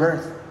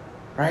birth,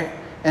 right?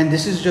 And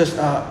this is just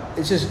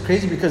it's just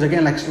crazy because,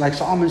 again, like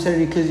Solomon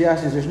said in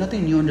Ecclesiastes, there's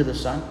nothing new under the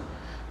sun,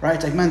 right?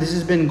 It's like, man, this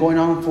has been going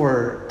on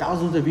for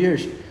thousands of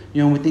years.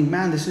 We think,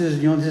 man, this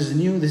is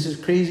new, this is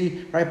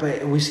crazy, right?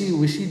 But we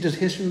see just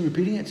history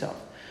repeating itself,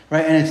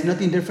 right? And it's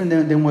nothing different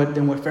than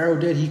what Pharaoh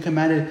did. He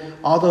commanded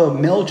all the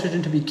male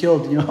children to be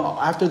killed,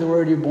 after they were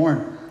already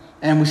born.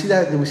 And we see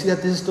that this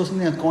is still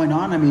something that's going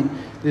on. I mean,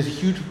 there's a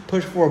huge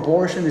push for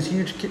abortion. There's a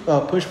huge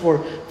push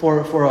for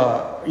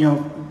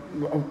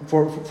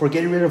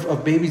getting rid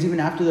of babies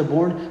even after they're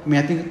born. I mean,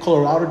 I think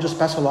Colorado just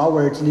passed a law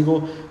where it's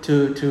legal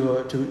to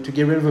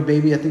get rid of a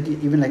baby. I think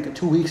even like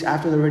 2 weeks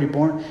after they're already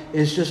born.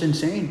 It's just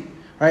insane,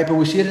 right? But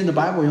we see it in the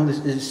Bible. This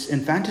is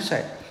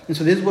infanticide. And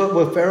so this is what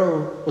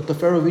the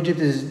Pharaoh of Egypt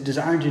is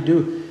desiring to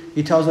do.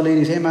 He tells the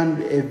ladies, hey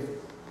man, if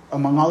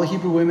among all the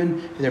Hebrew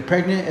women, if they're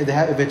pregnant,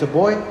 if it's a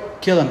boy,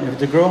 kill him. If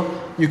it's a girl,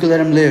 you can let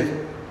him live.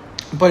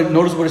 But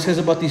notice what it says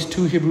about these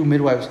two Hebrew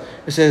midwives.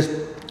 It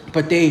says,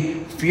 but they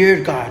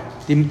feared God.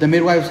 The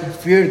midwives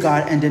feared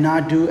God and did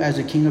not do as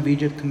the king of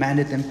Egypt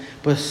commanded them,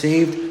 but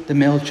saved the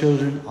male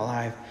children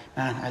alive.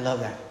 Man, I love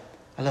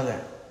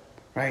that.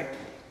 Right?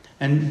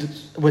 And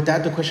with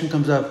that, the question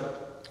comes up,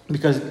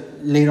 because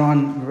later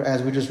on,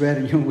 as we just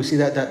read, we see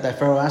that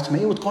Pharaoh asked him,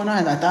 hey, what's going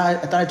on? I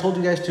thought I told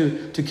you guys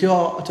to kill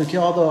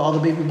all the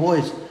baby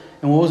boys.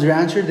 And what was their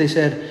answer? They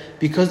said,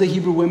 because the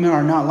Hebrew women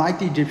are not like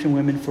the Egyptian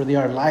women, for they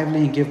are lively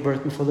and give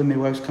birth before the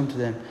midwives come to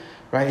them.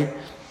 Right?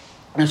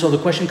 And so the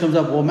question comes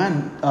up, well,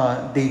 man,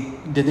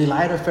 did they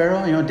lie to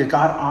Pharaoh? Did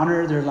God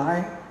honor their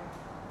lie?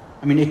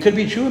 I mean, it could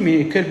be true. I mean,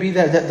 it could be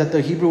that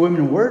the Hebrew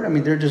women were. I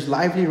mean, they're just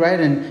lively, right?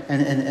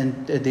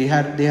 And they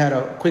had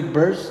a quick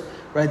birth,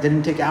 right? They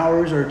didn't take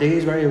hours or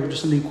days, right? It was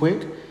just something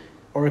quick.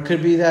 Or it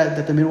could be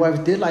that the midwives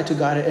did lie to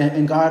God,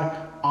 and God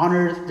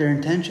honored their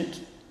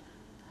intentions.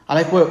 I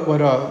like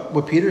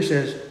what Peter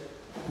says.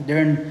 There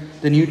in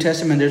the New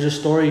Testament, there's a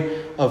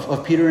story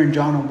of Peter and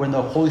John when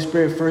the Holy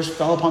Spirit first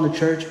fell upon the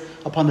church,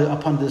 upon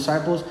the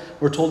disciples.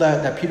 We're told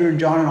that Peter and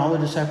John and all the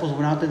disciples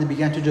went out there. They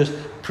began to just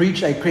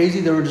preach like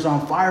crazy. They were just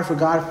on fire for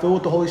God, filled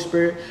with the Holy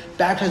Spirit,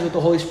 baptized with the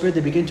Holy Spirit.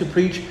 They begin to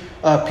preach.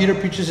 Peter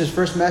preaches his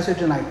first message,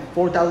 and like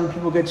 4,000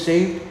 people get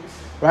saved,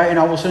 right? And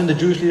all of a sudden, the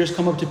Jewish leaders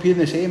come up to Peter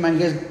and they say, hey, man, you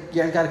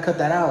guys got to cut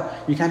that out.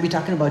 You can't be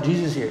talking about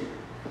Jesus here.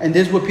 And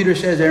this is what Peter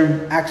says there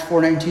in Acts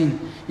 4:19.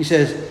 He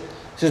says,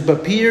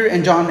 but Peter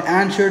and John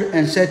answered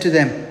and said to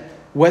them,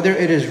 whether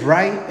it is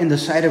right in the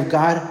sight of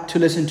God to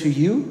listen to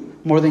you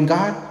more than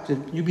God,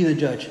 said, you be the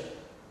judge,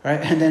 right?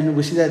 And then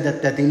we see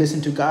that they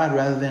listen to God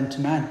rather than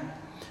to man.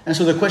 And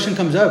so the question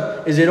comes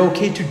up: is it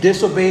okay to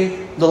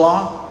disobey the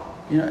law?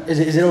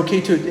 Is it okay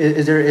to?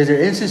 Is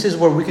there instances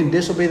where we can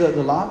disobey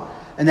the law?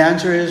 And the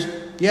answer is,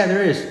 yeah,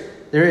 there is.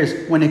 There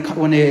is when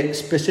it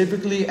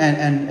specifically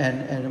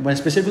and when it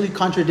specifically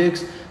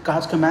contradicts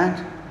God's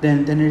command,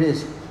 then it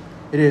is.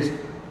 It is.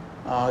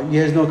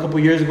 You guys know a couple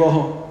years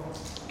ago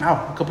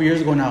now,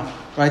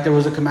 right? There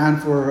was a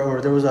command or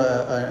there was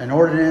an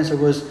ordinance. There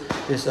was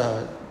this.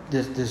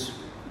 It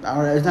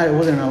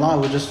wasn't a law.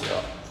 It was just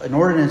an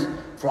ordinance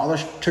for all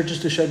the churches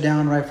to shut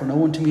down, right? For no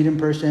one to meet in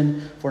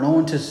person, for no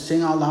one to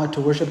sing out loud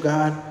to worship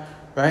God,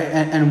 right?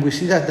 And we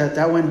see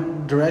that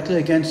went directly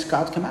against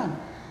God's command.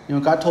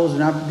 God told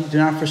us do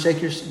not forsake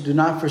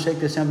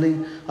the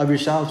assembling of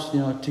yourselves,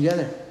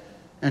 together.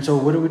 And so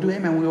what did we do? Hey,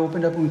 man, we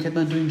opened up and we kept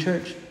on doing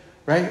church,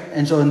 right?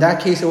 And so in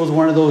that case, it was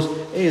one of those,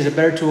 hey, is it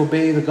better to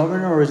obey the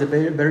governor or is it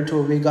better to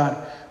obey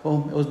God?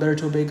 Well, it was better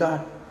to obey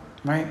God,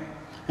 right?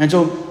 And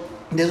so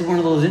this is one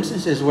of those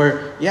instances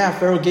where,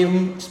 Pharaoh gave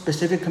them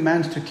specific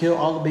commands to kill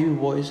all the baby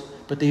boys,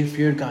 but they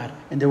feared God,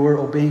 and they were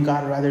obeying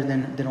God rather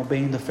than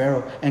obeying the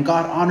Pharaoh. And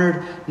God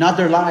honored not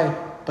their lie,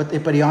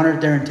 but he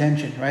honored their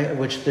intention, right?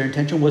 Which their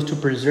intention was to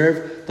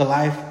preserve the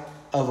life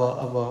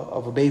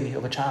of a baby,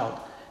 of a child.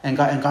 And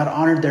God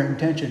honored their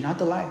intention, not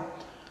the lie.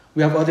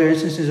 We have other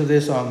instances of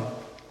this.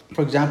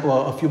 For example,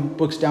 a few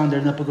books down there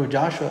in the book of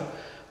Joshua,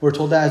 we're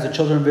told that as the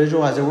children of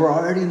Israel, as they were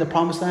already in the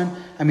promised land,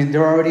 they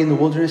were already in the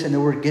wilderness and they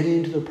were getting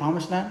into the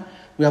promised land.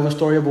 We have a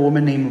story of a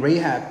woman named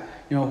Rahab,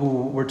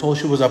 who we're told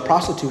she was a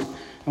prostitute.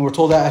 And we're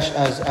told that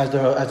as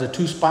the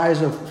two spies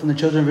from the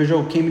children of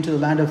Israel came into the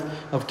land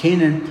of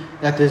Canaan,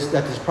 that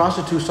this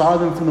prostitute saw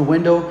them from the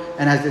window,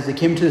 and as they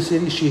came to the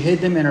city, she hid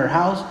them in her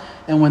house.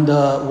 And when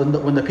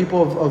the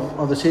people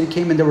of the city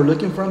came and they were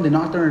looking for them, they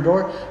knocked on her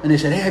door and they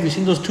said, "Hey, have you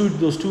seen those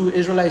two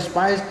Israelite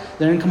spies?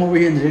 They're going to come over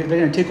here and they're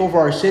going to take over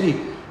our city."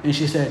 And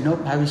she said,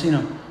 "Nope, haven't seen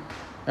them."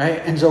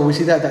 Right? And so we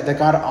see that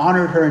God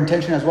honored her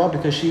intention as well,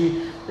 because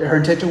her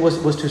intention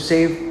was to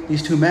save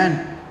these two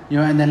men.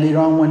 And then later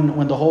on,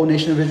 when the whole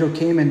nation of Israel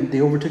came and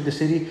they overtook the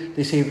city,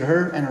 they saved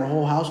her and her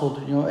whole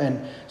household.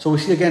 And so we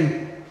see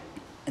again,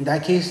 in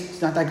that case,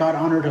 it's not that God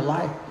honored her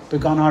lie, but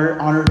God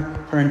honored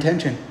her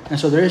intention. And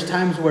so there is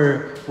times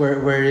where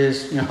it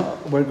is,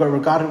 where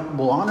God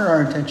will honor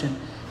our intention.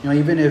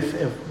 Even if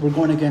we're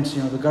going against,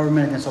 the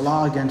government, against the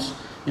law,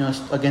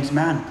 against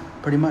man,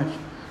 pretty much,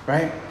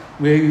 right?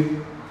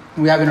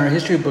 We have in our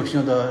history books,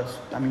 you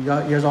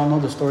guys all know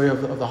the story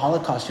of the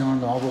Holocaust,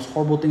 and all those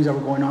horrible things that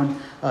were going on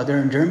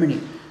there in Germany.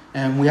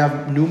 And we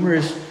have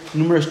numerous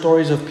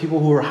stories of people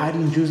who were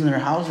hiding Jews in their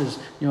houses,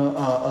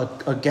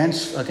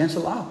 against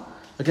the law.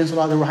 Against the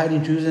law, they were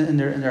hiding Jews in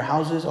their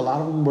houses. A lot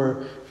of them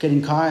were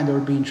getting caught and they were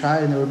being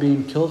tried and they were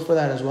being killed for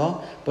that as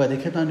well. But they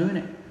kept on doing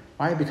it,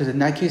 right? Because in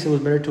that case, it was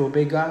better to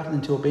obey God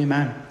than to obey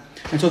man.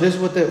 And so this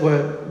is what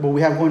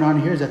we have going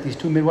on here, is that these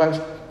two midwives,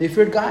 they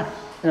feared God.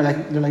 They're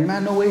like,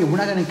 "Man, no way, we're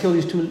not going to kill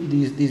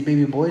these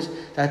baby boys.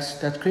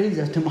 That's crazy.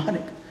 That's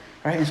demonic,"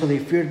 right? And so they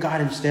feared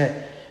God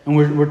instead. And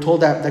we're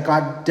told that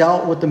God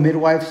dealt with the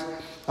midwives,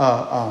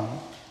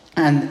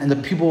 and the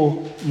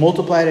people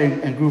multiplied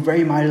and grew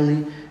very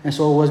mightily. And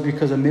so it was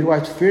because the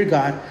midwives feared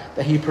God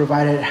that He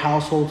provided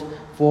households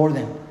for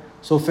them.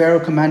 So Pharaoh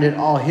commanded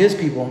all his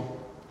people,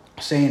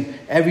 saying,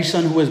 "Every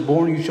son who is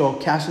born you shall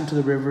cast into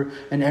the river,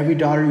 and every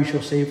daughter you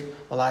shall save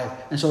alive."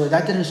 And so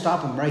that didn't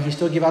stop him, right? He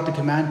still gave out the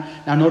command.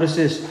 Now notice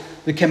this.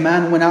 The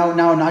command went out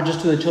now not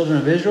just to the children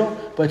of Israel,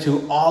 but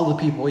to all the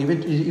people,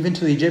 even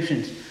to the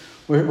Egyptians.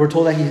 We're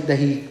told that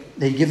he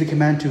gave the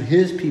command to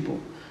his people,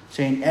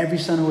 saying, "Every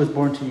son who is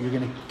born to you, you're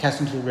going to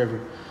cast into the river."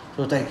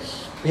 So it's like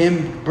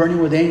him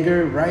burning with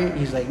anger, right?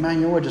 He's like,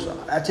 "Man, you know what?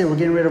 That's it. We're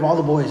getting rid of all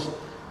the boys.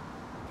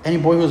 Any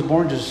boy who was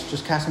born,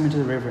 just cast him into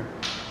the river."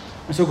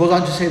 And so it goes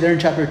on to say there in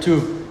chapter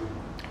 2,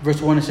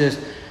 verse 1, it says,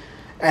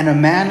 "And a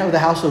man of the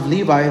house of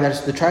Levi," that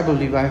is the tribe of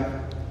Levi,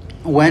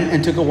 "went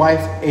and took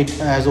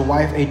as a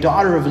wife a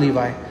daughter of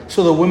Levi.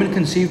 So the woman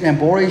conceived and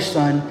bore a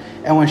son.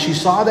 And when she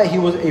saw that he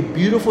was a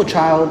beautiful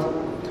child,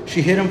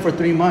 she hid him for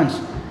 3 months.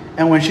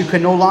 And when she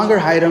could no longer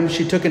hide him,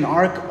 she took an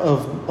ark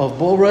of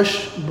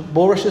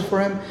bulrushes for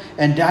him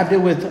and dabbed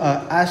it with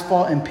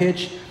asphalt and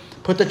pitch,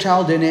 put the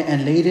child in it,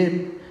 and laid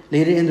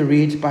it in the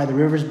reeds by the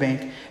river's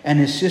bank. And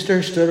his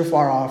sister stood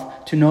afar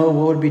off to know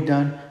what would be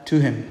done to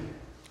him."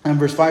 And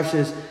verse 5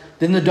 says,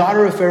 "Then the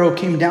daughter of Pharaoh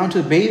came down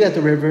to bathe at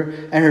the river,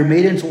 and her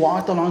maidens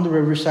walked along the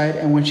riverside.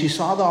 And when she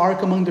saw the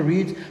ark among the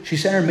reeds, she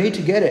sent her maid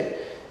to get it.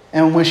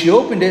 And when she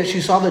opened it,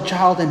 she saw the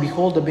child, and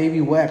behold, the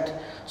baby wept.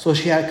 So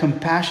she had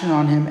compassion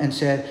on him and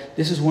said,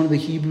 'This is one of the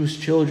Hebrews'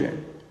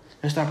 children.'"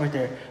 Let's stop right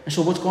there. And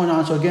so what's going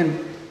on? So again,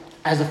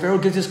 as the Pharaoh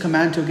gives this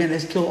command to,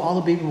 let's kill all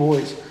the baby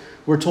boys,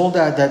 we're told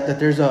that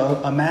there's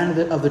a man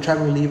of the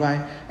tribe of Levi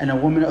and a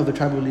woman of the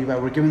tribe of Levi.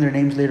 We're given their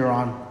names later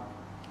on.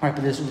 All right,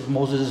 but this was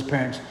Moses'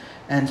 parents.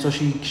 And so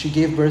she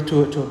gave birth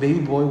to a baby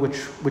boy,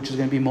 which is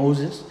going to be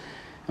Moses.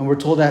 And we're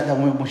told that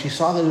when she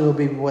saw the little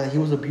baby boy, that he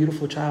was a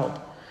beautiful child.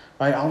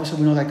 Right? Obviously,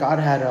 we know that God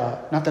had,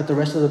 not that the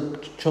rest of the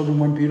children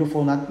weren't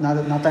beautiful, not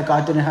that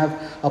God didn't have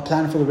a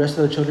plan for the rest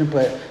of the children,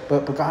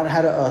 but God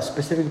had a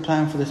specific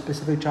plan for the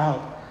specific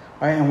child.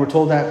 Right? And we're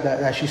told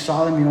that she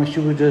saw him, she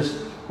was just,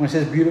 when it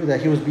says beautiful,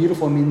 that he was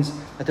beautiful, it means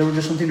that there was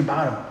just something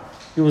about him.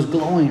 He was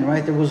glowing,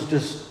 right? There was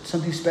just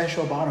something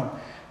special about him.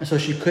 And so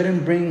she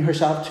couldn't bring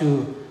herself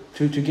to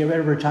get rid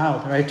of her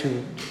child, right?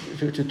 To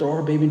throw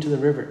her baby into the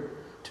river,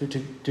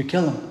 to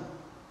kill him,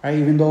 right?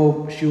 Even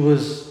though she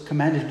was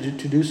commanded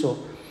to do so.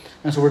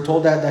 And so we're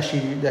told that she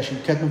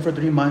kept him for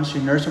 3 months. She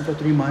nursed him for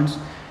 3 months.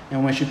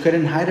 And when she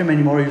couldn't hide him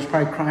anymore, he was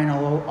probably crying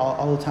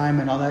all the time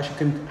and all that. She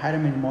couldn't hide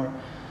him anymore.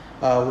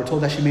 We're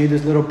told that she made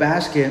this little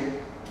basket.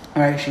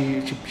 All right,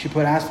 she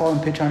put asphalt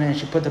and pitch on it, and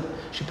she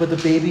put the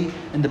baby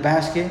in the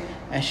basket,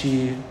 and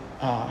she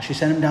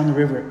sent him down the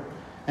river.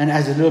 And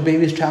as the little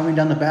baby is traveling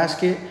down the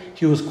basket,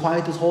 he was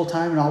quiet this whole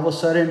time, and all of a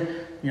sudden,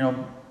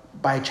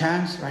 by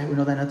chance, right? We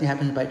know that nothing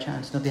happens by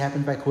chance. Nothing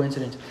happens by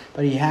coincidence.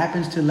 But he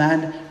happens to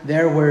land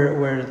there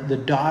where the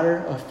daughter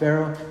of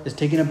Pharaoh is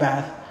taking a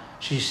bath.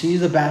 She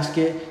sees the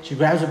basket. She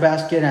grabs the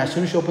basket. And as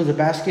soon as she opens the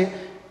basket,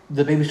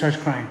 the baby starts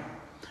crying.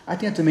 I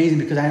think that's amazing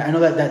because I know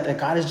that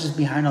God is just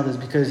behind all this,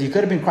 because he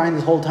could have been crying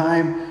this whole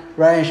time,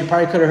 right? And she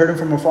probably could have heard him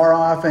from afar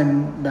off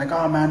and like,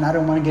 oh man, I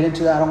don't want to get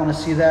into that. I don't want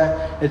to see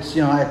that. It's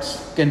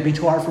going to be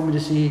too hard for me to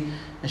see.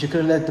 And she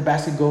could have let the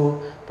basket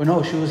go. But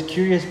no, she was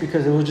curious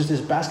because it was just this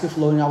basket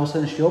floating. All of a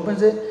sudden she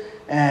opens it,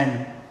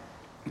 and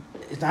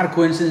it's not a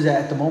coincidence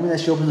that at the moment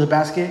that she opens the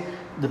basket,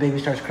 the baby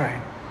starts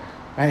crying,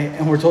 right?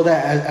 And we're told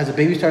that as the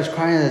baby starts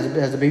crying,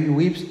 as the baby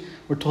weeps,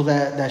 we're told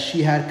that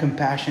she had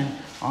compassion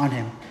on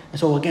him. And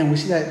so again, we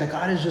see that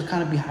God is just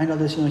kind of behind all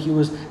this. He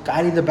was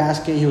guiding the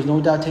basket. He was no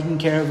doubt taking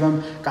care of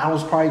him. God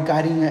was probably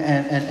guiding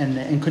and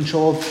in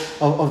control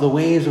of the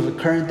waves, of the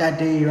current that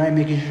day, right?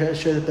 Making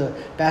sure that the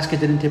basket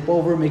didn't tip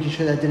over, making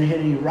sure that it didn't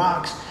hit any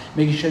rocks,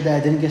 making sure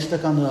that it didn't get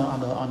stuck on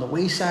the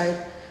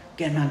wayside.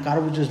 Again, man,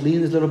 God was just leading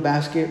this little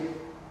basket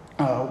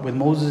with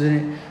Moses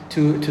in it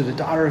to the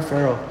daughter of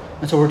Pharaoh.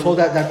 And so we're told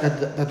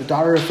that the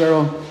daughter of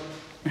Pharaoh,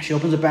 she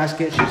opens the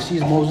basket, she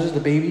sees Moses,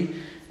 the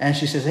baby, and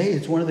she says, hey,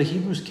 it's one of the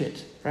Hebrews'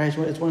 kids, right?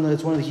 It's one of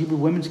the Hebrew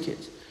women's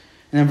kids.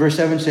 And then verse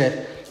 7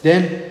 said,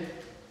 then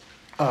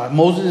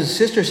Moses'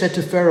 sister said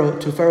to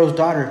Pharaoh's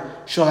daughter,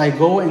 shall I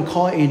go and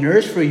call a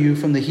nurse for you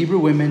from the Hebrew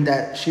women,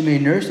 that she may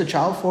nurse the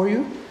child for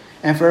you?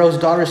 And Pharaoh's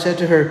daughter said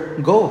to her,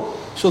 go.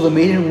 So the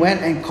maiden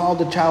went and called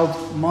the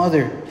child's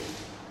mother.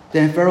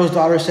 Then Pharaoh's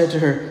daughter said to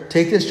her,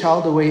 take this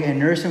child away and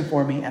nurse him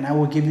for me, and I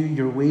will give you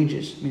your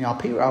wages.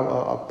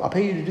 I'll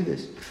pay you to do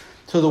this.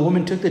 So the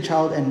woman took the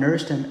child and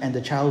nursed him, and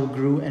the child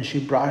grew, and she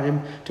brought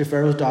him to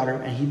Pharaoh's daughter,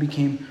 and he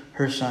became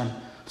her son.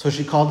 So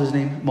she called his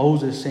name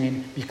Moses,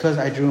 saying, because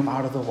I drew him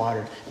out of the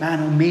water.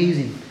 Man,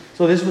 amazing.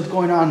 So this is what's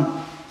going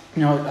on.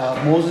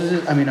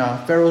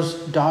 Pharaoh's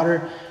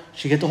daughter,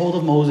 she gets a hold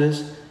of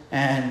Moses,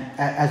 and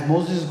as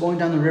Moses is going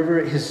down the river,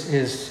 his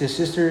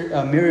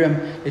sister Miriam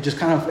is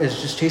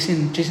just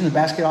chasing the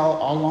basket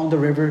all along the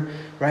river,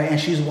 right? And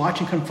she's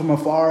watching from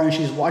afar, and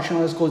she's watching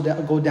all this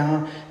go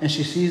down, and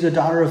she sees the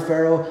daughter of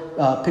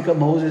Pharaoh pick up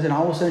Moses, and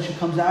all of a sudden she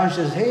comes out and she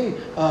says, hey,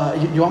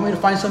 you want me to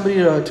find somebody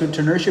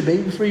to nurse your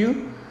baby for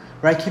you,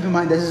 right? Keep in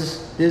mind this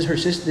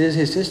is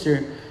his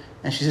sister,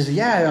 and she says,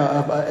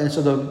 yeah. And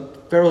so the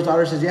Pharaoh's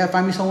daughter says, yeah,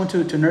 find me someone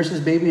to nurse his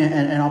baby,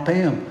 and I'll pay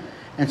him.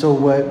 And so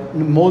what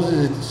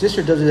Moses'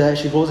 sister does is that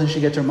she goes and she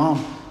gets her mom.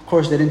 Of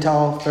course, they didn't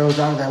tell Pharaoh's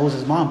daughter that was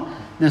his mom.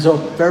 And so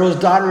Pharaoh's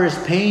daughter is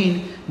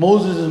paying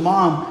Moses'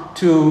 mom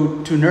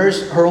to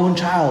nurse her own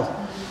child.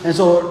 And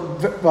so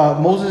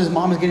Moses'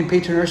 mom is getting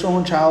paid to nurse her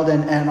own child.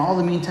 And all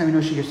the meantime,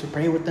 she gets to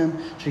pray with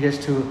them. She gets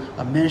to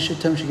minister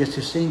to him. She gets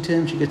to sing to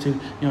him. She gets to,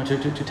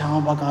 to tell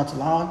him about God's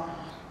law.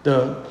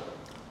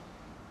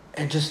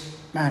 Just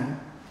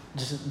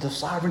the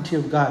sovereignty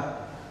of God.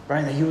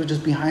 Right, that he was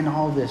just behind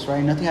all of this,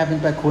 right? Nothing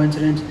happens by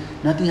coincidence.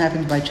 Nothing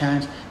happens by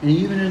chance. And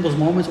even in those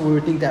moments where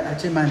we think that,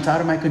 that's it, man, it's out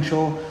of my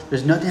control.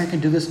 There's nothing I can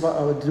do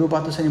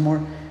about this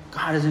anymore.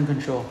 God is in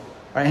control,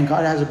 right? And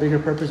God has a bigger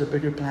purpose, a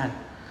bigger plan.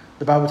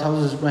 The Bible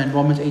tells us in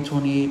Romans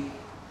 8:28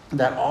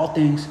 that all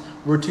things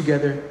work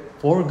together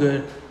for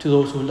good to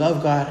those who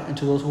love God and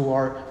to those who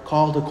are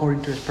called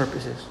according to his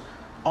purposes.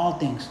 All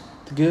things,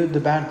 the good, the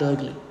bad, the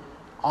ugly.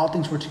 All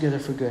things work together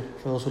for good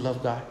for those who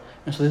love God.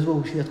 And so this is what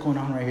we see that's going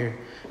on right here.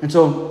 And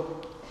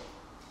so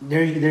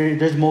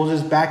there's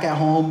Moses back at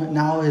home.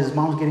 Now his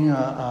mom's getting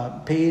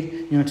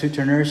paid,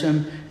 to nurse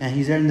him. And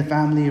he's there in the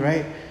family,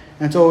 right?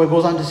 And so it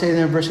goes on to say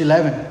there in verse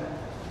 11.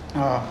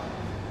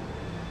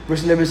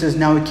 Verse 11 says,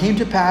 now it came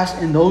to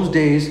pass in those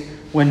days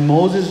when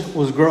Moses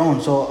was grown.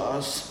 So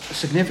a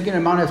significant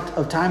amount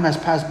of time has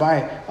passed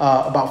by.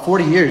 About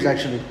 40 years,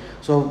 actually.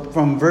 So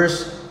from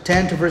verse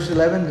 10 to verse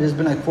 11, there's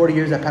been like 40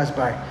 years that passed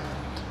by.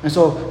 And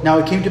so now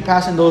it came to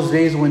pass in those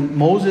days when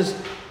Moses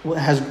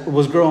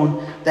was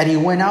grown, that he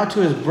went out to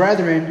his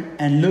brethren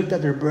and looked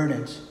at their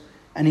burdens.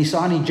 And he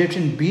saw an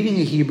Egyptian beating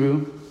a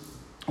Hebrew,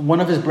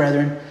 one of his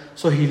brethren.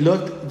 So he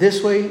looked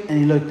this way and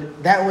he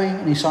looked that way,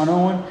 and he saw no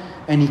one.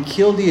 And he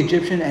killed the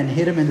Egyptian and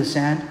hid him in the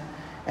sand.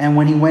 And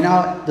when he went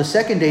out the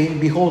second day,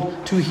 behold,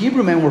 2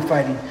 Hebrew men were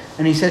fighting.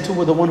 And he said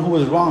to the one who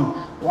was wrong,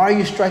 why are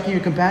you striking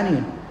your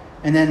companion?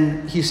 And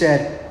then he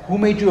said, who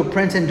made you a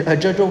prince and a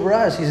judge over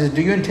us? He says,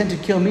 do you intend to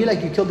kill me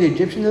like you killed the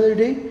Egyptian the other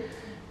day?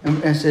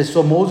 And says,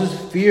 so Moses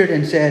feared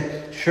and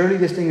said, surely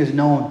this thing is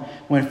known.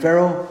 When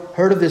Pharaoh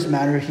heard of this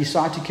matter, he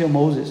sought to kill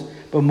Moses.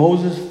 But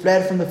Moses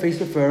fled from the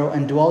face of Pharaoh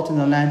and dwelt in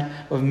the land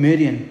of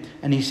Midian.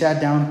 And he sat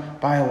down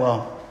by a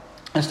well.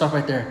 Let's stop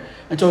right there.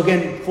 And so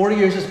again, 40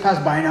 years has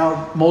passed by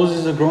now. Moses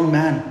is a grown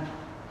man.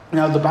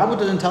 Now the Bible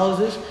doesn't tell us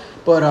this,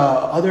 but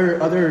other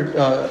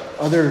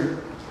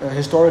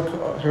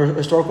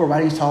historical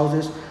writings tell us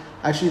this.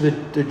 Actually,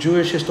 the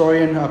Jewish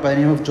historian by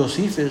the name of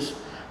Josephus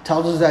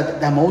tells us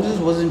that Moses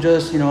wasn't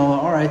just,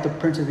 all right, the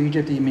prince of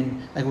Egypt,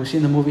 like we see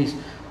in the movies.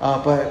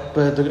 But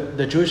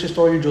the Jewish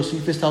historian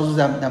Josephus tells us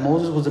that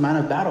Moses was a man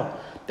of battle.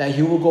 that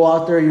he will go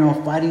out there,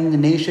 fighting the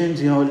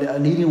nations,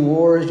 leading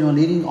wars,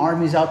 leading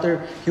armies out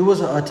there. He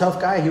was a tough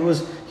guy. He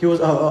was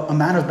a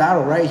man of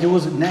battle, right? He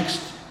was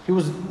next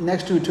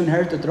to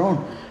inherit the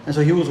throne. And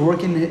so he was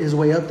working his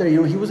way up there.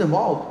 He was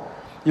involved.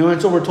 And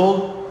so we're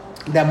told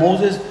that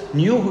Moses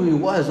knew who he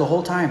was the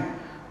whole time,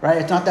 right?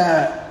 It's not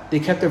that they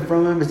kept it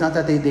from him. It's not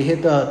that they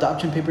hid the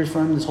adoption papers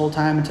from him this whole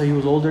time until he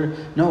was older.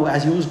 No,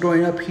 as he was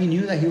growing up, he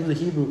knew that he was a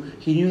Hebrew.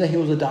 He knew that he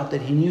was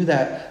adopted. He knew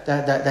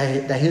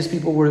that his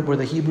people were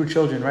the Hebrew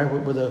children, right?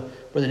 Were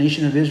the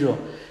nation of Israel.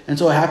 And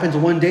so it happens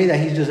one day that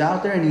he's just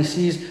out there and he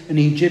sees an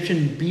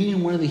Egyptian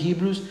beating one of the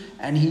Hebrews,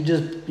 and he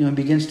just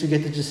begins to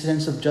get this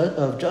sense of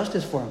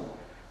justice for him,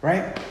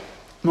 right?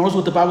 Notice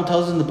what the Bible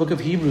tells us in the book of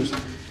Hebrews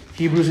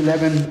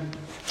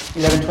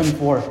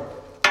 11:24.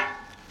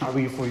 I'll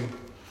read it for you.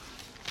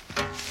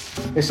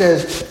 It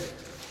says,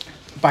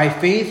 by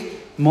faith,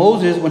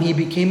 Moses, when he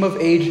became of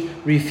age,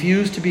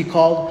 refused to be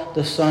called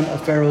the son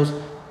of Pharaoh's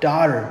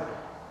daughter.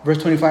 Verse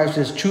 25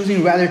 says,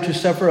 choosing rather to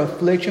suffer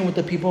affliction with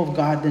the people of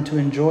God than to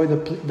enjoy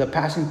the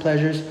passing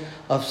pleasures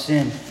of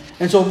sin.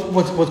 And so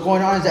what's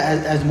going on is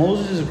that as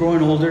Moses is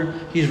growing older,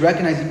 he's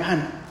recognizing,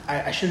 man,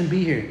 I shouldn't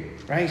be here,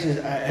 right? He says,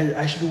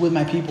 I should be with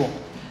my people.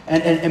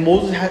 And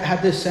Moses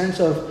had this sense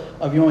of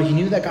he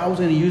knew that God was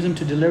going to use him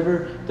to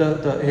deliver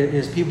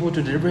his people,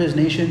 to deliver his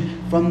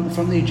nation from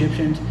the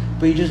Egyptians,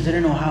 but he just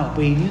didn't know how.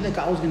 But he knew that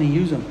God was going to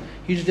use him.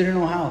 He just didn't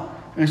know how.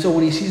 And so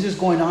when he sees this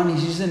going on, he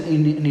sees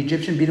an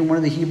Egyptian beating one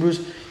of the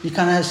Hebrews, he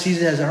kind of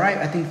sees it as, all right,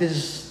 I think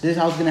this is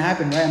how it's going to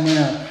happen, right? I'm going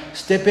to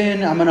step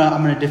in, I'm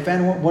going to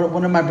defend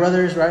one of my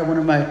brothers, right? One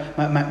of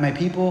my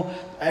people.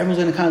 Everyone's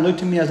going to kind of look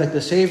to me as like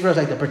the savior, as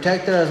like the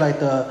protector, as like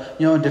the,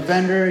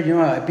 defender.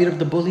 I beat up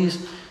the bullies.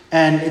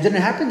 And it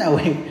didn't happen that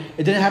way.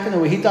 It didn't happen that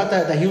way. He thought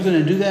that he was going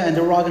to do that, and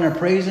they were all going to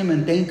praise him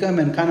and thank him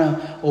and kind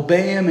of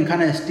obey him and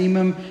kind of esteem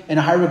him in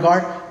a high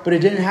regard. But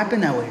it didn't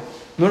happen that way.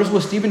 Notice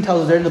what Stephen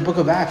tells us there in the book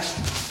of Acts.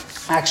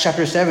 Acts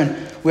chapter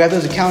 7. We have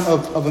this account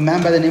of a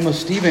man by the name of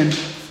Stephen,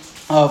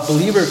 a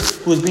believer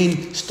who was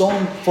being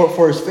stoned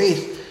for his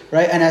faith.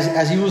 Right? And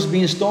as he was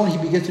being stoned, he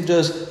begins to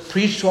just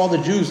preach to all the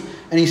Jews.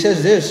 And he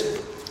says this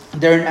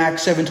there in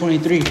Acts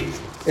 7:23.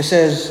 It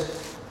says,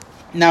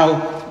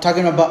 now,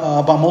 talking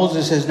about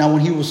Moses, it says, now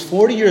when he was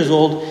 40 years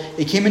old,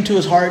 it came into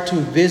his heart to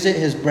visit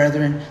his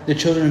brethren, the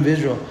children of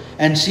Israel.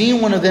 And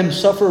seeing one of them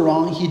suffer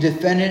wrong, he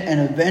defended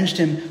and avenged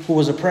him who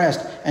was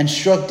oppressed, and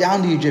struck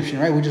down the Egyptian.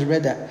 Right? We just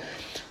read that.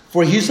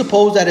 For he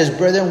supposed that his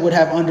brethren would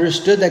have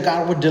understood that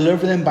God would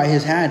deliver them by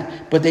his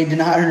hand, but they did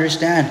not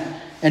understand.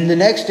 And the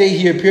next day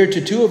he appeared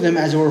to two of them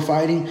as they were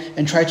fighting,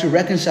 and tried to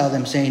reconcile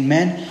them, saying,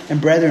 men and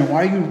brethren,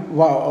 why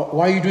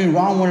are you doing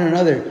wrong one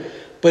another?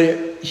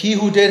 But he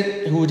who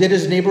did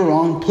his neighbor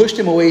wrong pushed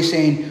him away,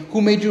 saying,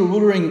 who made you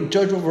ruler and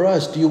judge over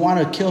us? Do you want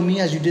to kill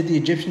me as you did the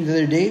Egyptians the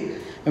other day?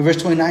 And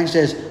verse 29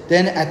 says,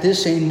 then at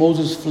this saying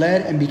Moses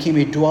fled and became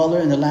a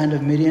dweller in the land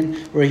of Midian,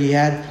 where he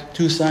had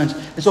 2 sons.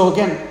 And so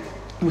again,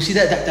 we see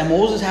that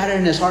Moses had it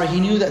in his heart. He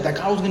knew that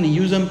God was going to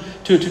use him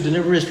to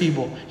deliver his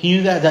people. He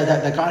knew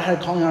that God had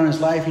a calling on his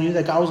life. He knew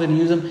that God was going to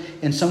use him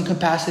in some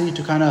capacity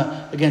to kind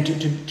of, again,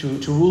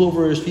 to rule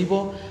over his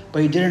people,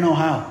 but he didn't know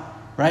how.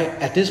 Right?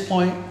 At this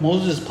point,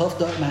 Moses is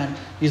puffed up, man.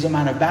 He's a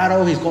man of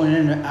battle. He's going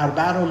in and out of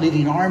battle,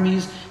 leading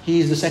armies.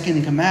 He's the second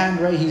in command,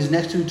 right? He's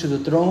next to the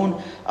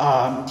throne.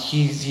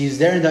 He's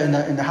there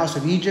in the house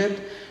of Egypt,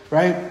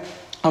 right?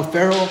 Of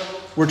Pharaoh.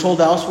 We're told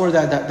elsewhere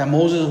that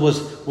Moses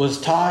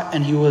was taught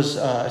and he was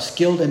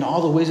skilled in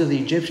all the ways of the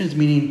Egyptians,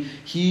 meaning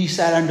he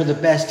sat under the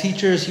best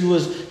teachers.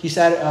 He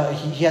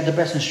had the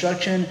best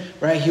instruction,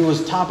 right? He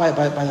was taught by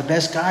the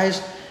best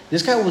guys.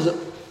 This guy was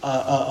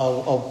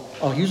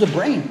he was a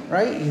brain,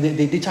 right?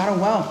 They taught him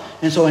well.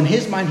 And so in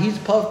his mind, he's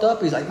puffed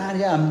up. He's like, man,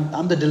 yeah,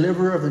 I'm the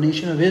deliverer of the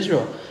nation of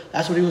Israel.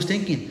 That's what he was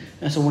thinking.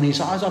 And so when he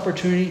saw his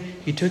opportunity,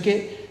 he took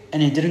it,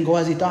 and it didn't go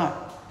as he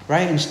thought,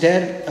 right?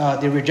 Instead,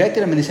 they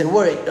rejected him, and they said,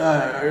 what,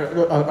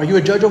 are you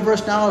a judge over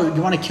us now? Do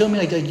you want to kill me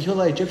like you killed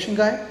that Egyptian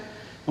guy?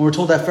 And we're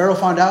told that Pharaoh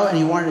found out, and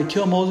he wanted to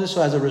kill Moses.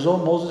 So as a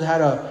result, Moses had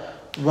to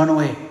run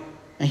away.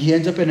 And he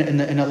ends up in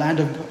a land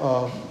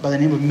of by the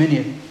name of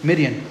Midian,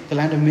 the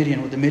land of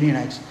Midian with the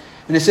Midianites.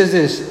 And it says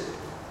this,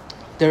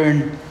 there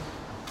in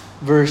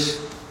verse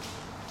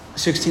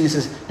 16, it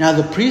says, now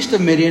the priest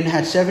of Midian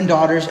had 7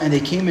 daughters, and they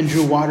came and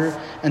drew water,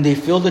 and they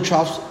filled the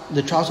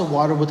troughs of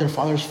water with their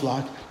father's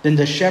flock. Then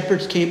the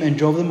shepherds came and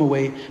drove them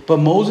away, but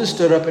Moses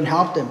stood up and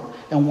helped them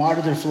and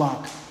watered their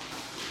flock.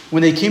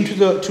 When they came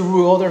to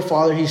Reuel their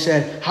father, he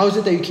said, how is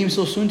it that you came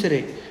so soon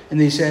today? And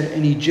they said,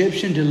 an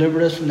Egyptian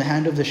delivered us from the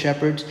hand of the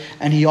shepherds,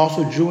 and he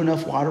also drew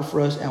enough water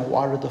for us and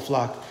watered the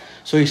flock.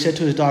 So he said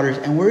to his daughters,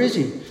 and where is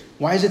he?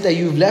 Why is it that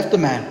you've left the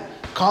man?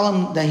 Call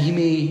him that he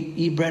may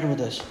eat bread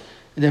with us.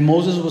 And then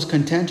Moses was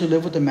content to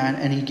live with the man,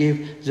 and he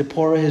gave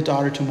Zipporah his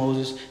daughter to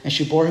Moses, and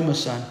she bore him a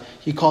son.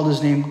 He called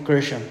his name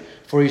Gershom,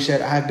 for he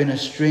said, I have been a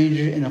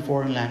stranger in a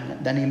foreign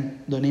land.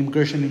 The name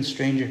Gershom means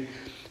stranger.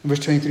 And verse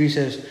 23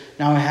 says,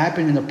 now it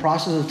happened in the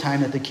process of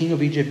time that the king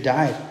of Egypt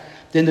died.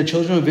 Then the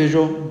children of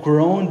Israel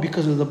groaned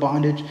because of the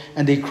bondage,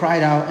 and they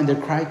cried out, and their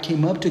cry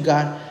came up to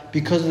God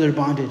because of their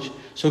bondage.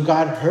 So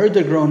God heard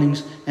their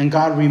groanings, and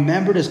God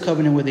remembered his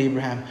covenant with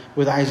Abraham,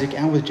 with Isaac,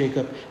 and with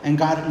Jacob. And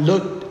God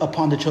looked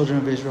upon the children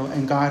of Israel,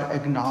 and God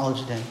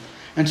acknowledged them.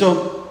 And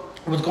so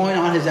what's going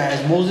on is that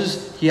as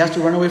Moses, he has to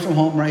run away from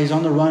home, right? He's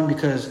on the run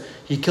because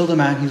he killed a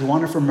man. He's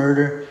wanted for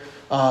murder.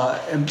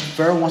 And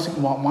Pharaoh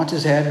wants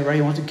his head, right?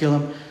 He wants to kill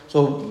him.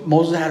 So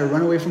Moses had to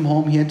run away from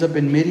home. He ends up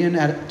in Midian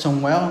at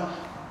some well.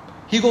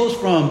 He goes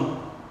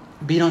from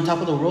being on top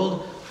of the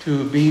world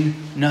to being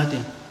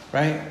nothing,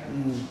 right?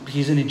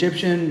 He's an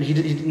Egyptian.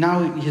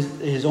 Now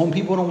his own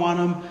people don't want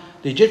him.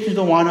 The Egyptians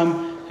don't want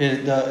him.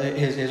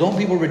 His own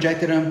people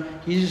rejected him.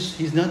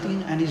 He's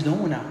nothing and he's no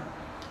one now.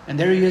 And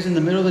there he is in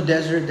the middle of the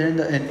desert, there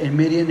in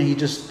Midian, and he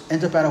just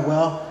ends up at a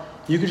well.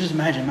 You could just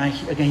imagine, man.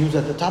 He was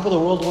at the top of the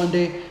world one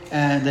day,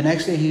 and the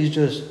next day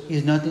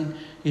he's nothing.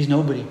 He's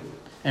nobody.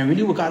 And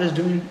really, what God is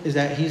doing is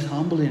that He's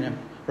humbling him,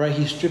 right?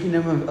 He's stripping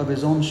him of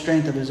his own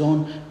strength, of his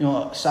own,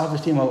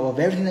 self-esteem, of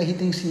everything that he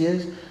thinks he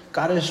is.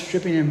 God is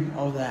stripping him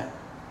of that.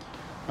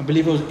 I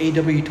believe it was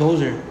A.W.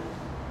 Tozer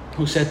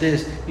who said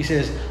this. He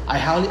says, "I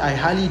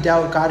highly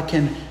doubt God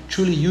can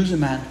truly use a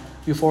man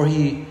before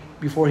he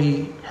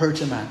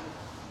hurts a man."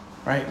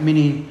 Right?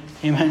 Meaning,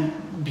 hey man,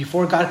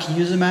 before God can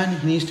use a man,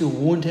 He needs to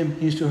wound him.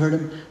 He needs to hurt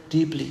him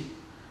deeply.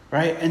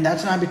 Right? And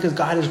that's not because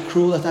God is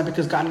cruel. That's not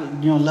because God,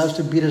 loves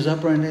to beat us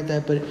up or anything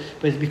like that.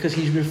 But it's because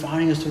He's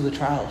refining us through the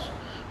trials.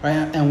 Right?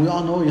 And we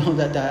all know,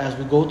 that as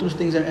we go through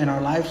things in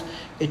our lives,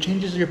 it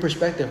changes your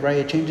perspective, right?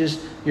 It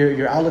changes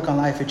your outlook on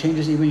life. It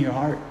changes even your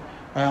heart.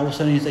 Right? All of a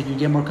sudden, it's like you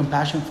get more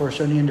compassion for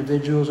certain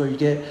individuals, or you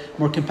get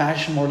more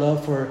compassion, more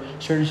love for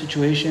certain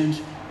situations.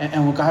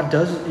 And what God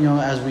does,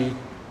 as we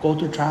go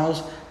through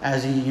trials,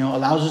 as He,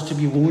 allows us to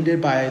be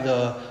wounded by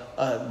the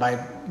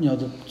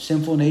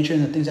sinful nature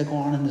and the things that go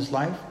on in this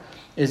life,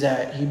 is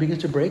that He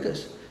begins to break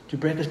us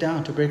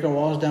down, to break our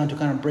walls down, to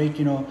kind of break,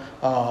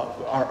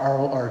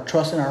 our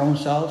trust in our own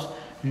selves.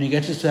 And He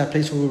gets us to that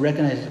place where we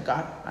recognize,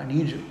 God, I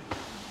need You.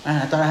 And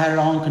I thought I had it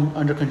all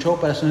under control,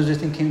 but as soon as this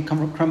thing came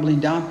crumbling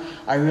down,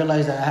 I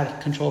realized that I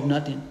had control of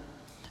nothing.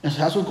 And so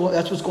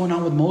that's what's going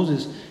on with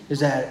Moses, is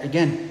that,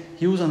 again,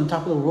 he was on the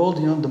top of the world,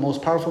 the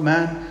most powerful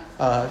man,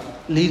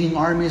 leading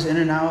armies in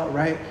and out,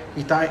 right?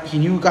 He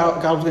knew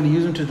God was going to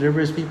use him to deliver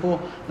His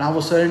people. And all of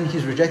a sudden,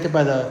 he's rejected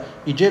by the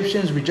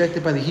Egyptians,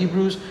 rejected by the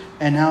Hebrews,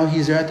 and now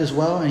he's there at this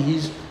well, and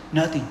he's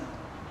nothing.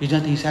 He's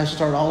nothing. He has to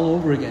start all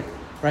over again,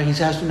 right? He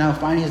has to now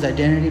find his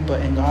identity,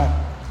 but in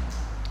God.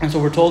 And so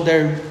we're told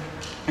there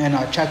in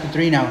chapter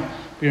 3 now,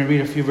 we're going to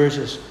read a few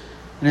verses.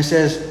 And it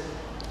says,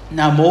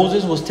 "Now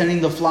Moses was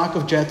tending the flock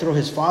of Jethro,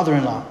 his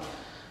father-in-law,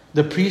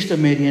 the priest of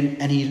Midian,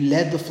 and he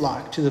led the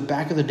flock to the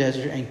back of the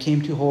desert and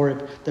came to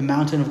Horeb, the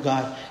mountain of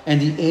God.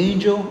 And the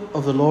angel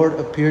of the Lord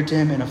appeared to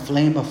him in a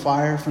flame of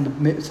fire from the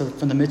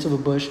midst of a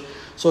bush.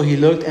 So he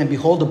looked, and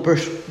behold, the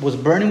bush was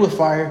burning with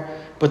fire,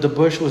 but the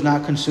bush was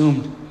not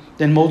consumed.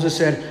 Then Moses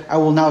said, I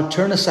will now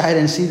turn aside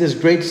and see this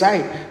great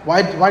sight.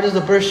 Why does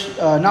the bush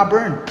not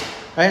burn?"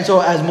 Right? And so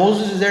as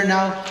Moses is there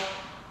now,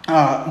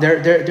 they're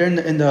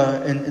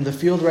in the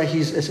field, right?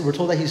 We're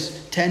told that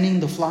he's tending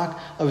the flock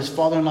of his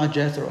father-in-law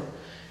Jethro.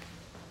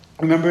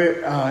 Remember,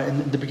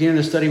 in the beginning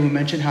of the study, we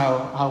mentioned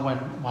how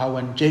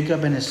when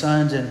Jacob and his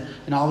sons and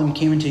all of them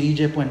came into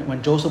Egypt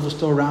when Joseph was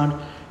still around.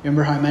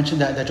 Remember how I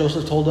mentioned that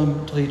Joseph told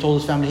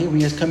his family, hey, when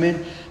you guys come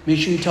in, make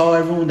sure you tell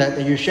everyone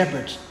that you're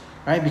shepherds,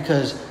 right?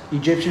 Because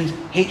Egyptians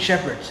hate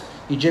shepherds.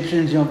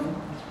 Egyptians,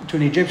 to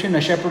an Egyptian,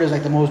 a shepherd is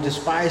like the most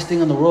despised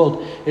thing in the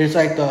world. It's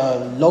like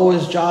the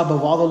lowest job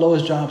of all the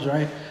lowest jobs,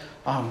 right?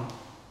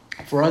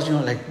 For us,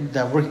 like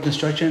that work in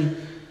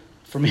construction,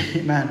 for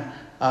me, man.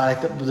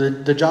 Like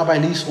the job I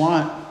least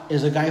want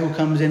is a guy who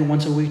comes in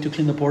once a week to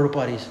clean the porta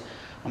potties.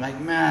 I'm like,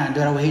 man,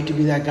 dude, I would hate to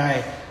be that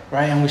guy,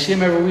 right? And we see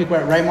him every week,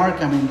 right,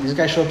 Mark? I mean, these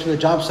guys show up to the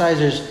job sites.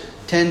 There's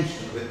 10,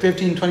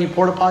 15, 20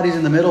 porta potties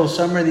in the middle of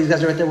summer. These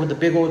guys are right there with the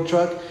big old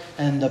truck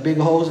and the big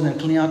hose, and then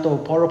cleaning out the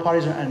porta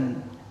potties,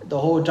 and the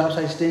whole job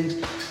site stinks.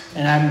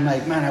 And I'm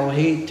like, man, I would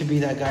hate to be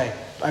that guy.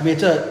 I mean,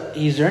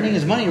 he's earning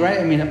his money, right?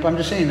 I mean, I'm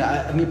just saying,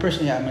 me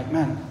personally, I'm like,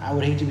 man, I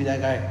would hate to be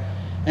that guy.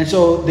 And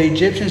so the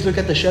Egyptians looked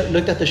at the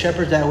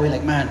shepherds that way,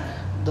 like, man,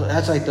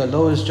 that's like the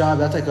lowest job.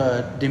 That's like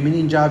a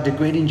demeaning job,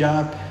 degrading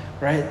job,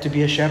 right? To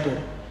be a shepherd.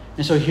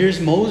 And so here's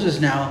Moses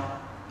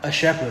now, a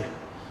shepherd.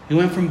 He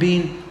went from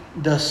being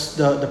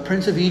the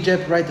prince of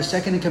Egypt, right? The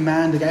second in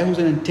command, the guy who's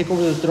going to take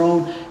over the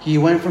throne. He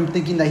went from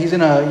thinking that he's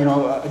going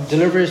to,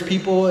 deliver his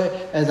people,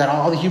 and that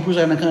all the Hebrews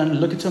are going to kind of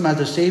look at him as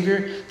their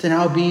savior, to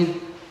now being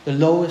the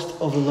lowest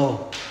of the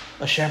low,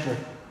 a shepherd.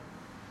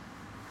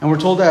 And we're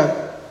told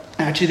that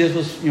actually this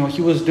was,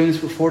 he was doing this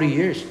for 40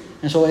 years.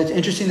 And so it's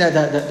interesting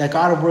that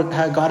God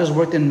has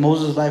worked in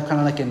Moses' life kind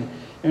of like in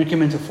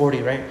increments of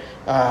 40, right?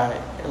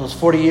 It was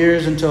 40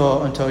 years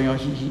until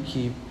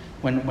he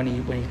when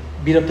he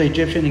beat up the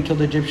Egyptian and killed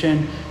the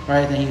Egyptian,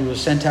 right? Then he was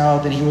sent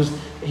out. Then he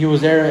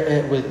was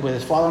there with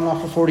his father-in-law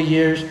for 40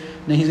 years. And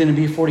then he's going to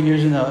be 40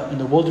 years in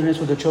the wilderness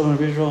with the children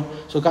of Israel.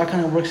 So God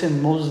kind of works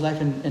in Moses'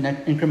 life in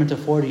increments of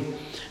 40.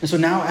 And so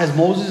now as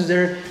Moses is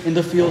there in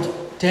the field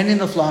tending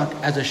the flock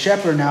as a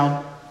shepherd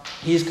now,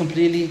 he is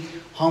completely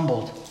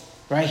humbled.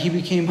 right? He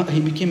became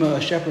a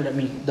shepherd. I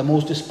mean, the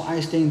most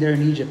despised thing there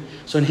in Egypt.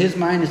 So in his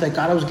mind, it's like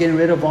God was getting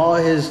rid of all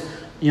his,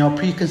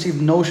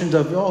 preconceived notions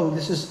of,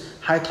 this is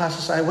high class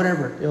society,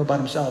 whatever, about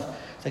himself.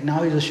 It's like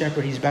now he's a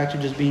shepherd. He's back to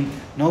just being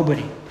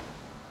nobody.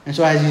 And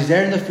so as he's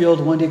there in the field,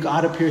 one day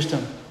God appears to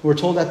him. We're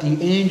told that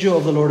the angel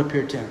of the Lord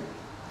appeared to him.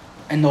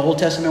 In the Old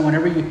Testament,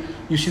 whenever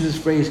you see this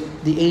phrase,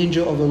 the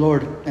angel of the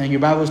Lord, and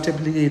your Bible is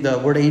typically, the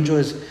word angel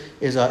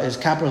is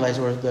capitalized,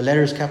 or the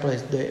letter is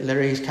capitalized, the letter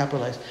A is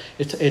capitalized.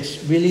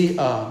 It's really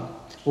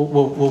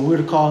what we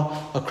would call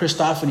a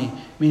Christophany,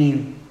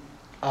 meaning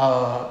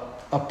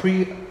a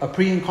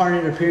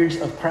pre-incarnate appearance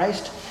of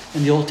Christ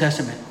in the Old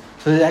Testament.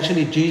 So there's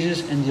actually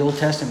Jesus in the Old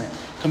Testament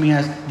coming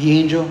as the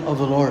angel of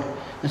the Lord.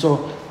 And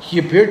so he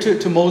appeared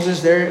to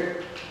Moses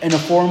there in the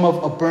form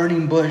of a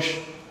burning bush.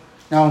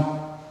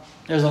 Now,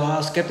 there's a lot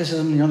of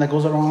skepticism, that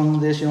goes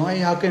around this. Hey,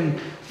 how can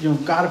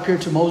God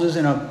appeared to Moses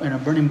in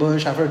a burning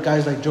bush? I've heard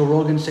guys like Joe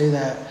Rogan say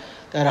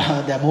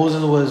that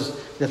Moses was,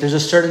 that there's a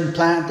certain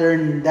plant there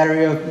in that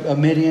area of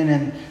Midian,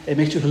 and it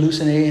makes you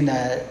hallucinate, and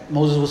that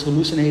Moses was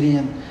hallucinating,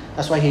 and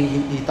that's why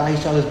he thought he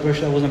saw this bush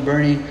that wasn't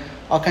burning.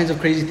 All kinds of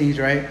crazy things,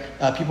 right?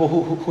 People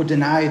who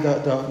deny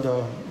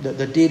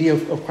the deity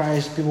of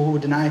Christ, people who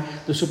deny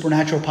the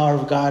supernatural power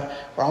of God,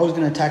 are always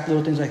going to attack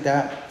little things like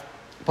that.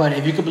 But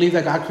if you could believe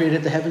that God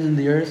created the heavens and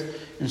the earth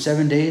in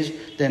 7 days,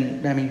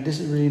 then,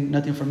 this is really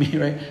nothing for me,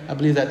 right? I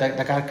believe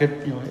that God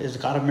is a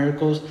God of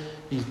miracles.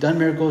 He's done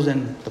miracles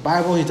in the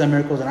Bible. He's done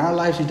miracles in our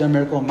lives. He's done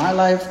miracles in my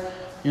life.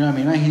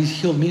 He's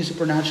healed me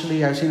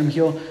supernaturally. I've seen him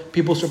heal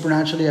people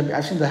supernaturally.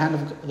 I've seen the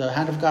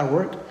hand of God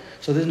work.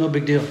 So this is no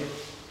big deal.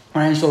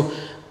 All right, so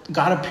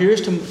God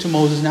appears to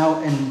Moses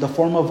now in the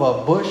form of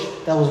a bush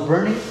that was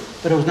burning,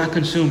 but it was not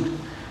consumed.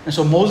 And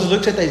so Moses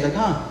looks at that. He's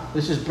like,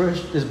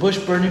 this bush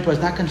burning, but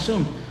it's not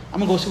consumed. I'm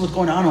going to go see what's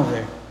going on over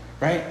there,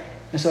 right?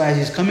 And so as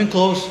he's coming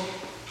close,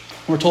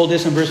 we're told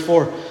this in verse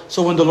 4.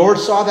 So when the Lord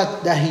saw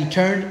that he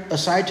turned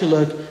aside to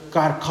look,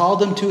 God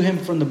called him to him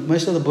from the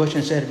midst of the bush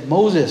and said,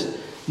 Moses,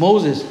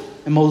 Moses.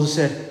 And Moses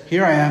said,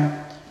 here I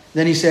am.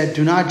 Then he said,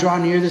 do not draw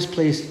near this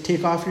place.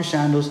 Take off your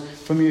sandals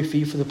from your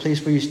feet, for the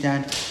place where you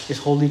stand is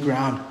holy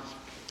ground.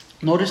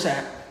 Notice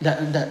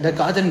that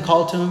God didn't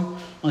call to him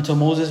until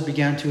Moses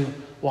began to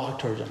walk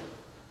towards him,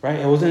 right?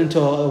 It wasn't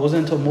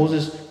until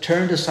Moses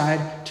turned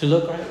aside to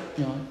look, right?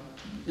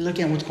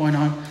 Looking at what's going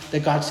on,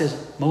 that God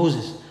says,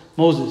 Moses,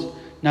 Moses.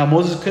 Now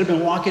Moses could have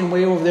been walking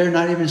way over there,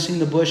 not even seeing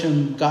the bush,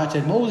 and God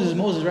said, Moses,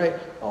 Moses, right?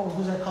 Oh,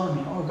 who's that calling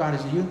me? Oh, God,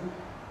 is it you,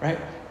 right?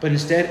 But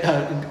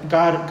instead,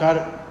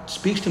 God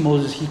speaks to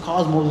Moses. He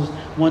calls Moses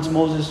once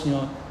Moses,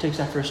 takes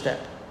that first step.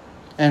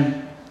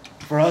 And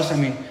for us,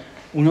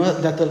 we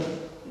know that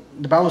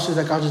the Bible says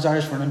that God's desire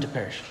is for none to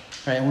perish,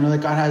 right? And we know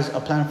that God has a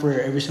plan for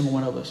every single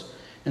one of us.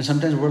 And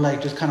sometimes we're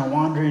like just kind of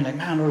wandering, like,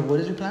 man, Lord,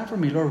 what is your plan for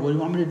me? Lord, what do you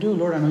want me to do?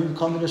 Lord, I know you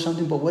called me to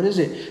something, but what is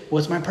it?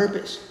 What's my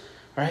purpose?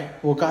 Right?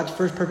 Well, God's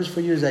first purpose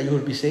for you is that you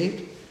would be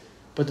saved.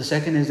 But the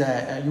second is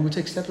that you would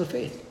take steps of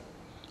faith.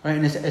 Right?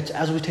 And it's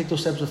as we take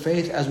those steps of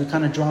faith, as we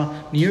kind of draw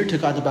near to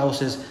God, the Bible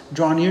says,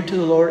 draw near to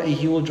the Lord and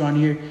he will draw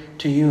near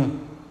to you.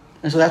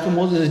 And so that's what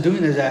Moses is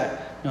doing, is that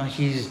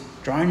he's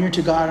drawing near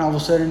to God, and all of a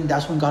sudden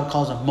that's when God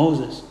calls him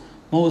Moses.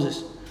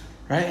 Moses.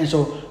 Right? And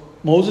so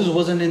Moses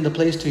wasn't in the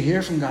place to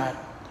hear from God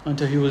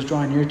until he was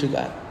drawing near to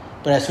God.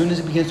 But as soon as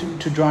he begins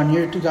to draw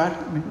near to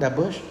God, that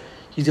bush,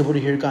 he's able to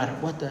hear God.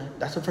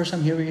 That's the first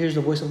time he ever hears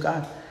the voice of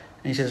God.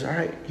 And he says, all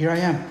right, here I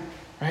am.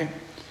 Right?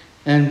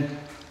 And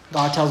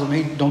God tells him,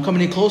 hey, don't come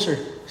any closer.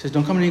 He says,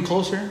 don't come any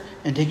closer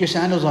and take your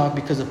sandals off,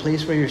 because the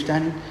place where you're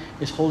standing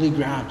is holy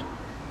ground.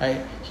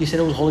 Right? He said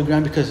it was holy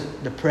ground because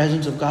the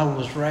presence of God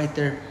was right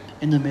there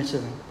in the midst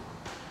of him.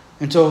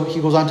 And so he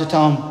goes on to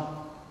tell him,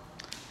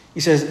 he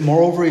says,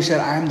 moreover, he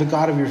said, I am the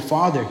God of your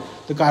father,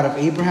 the God of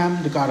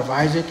Abraham, the God of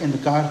Isaac, and the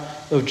God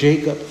of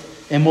Jacob.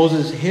 And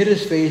Moses hid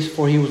his face,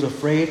 for he was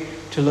afraid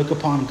to look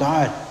upon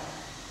God.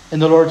 And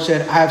the Lord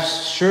said, I have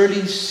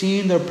surely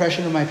seen the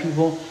oppression of my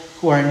people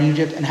who are in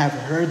Egypt, and have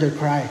heard their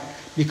cry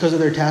because of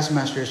their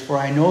taskmasters, for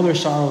I know their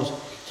sorrows.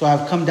 So I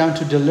have come down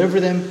to deliver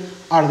them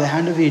out of the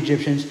hand of the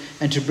Egyptians,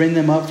 and to bring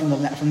them up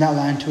from that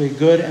land to a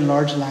good and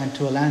large land,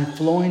 to a land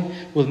flowing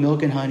with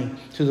milk and honey,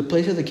 to the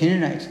place of the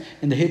Canaanites,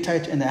 and the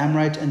Hittites, and the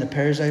Amorites, and the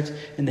Perizzites,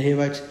 and the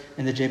Hivites,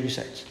 and the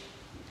Jebusites.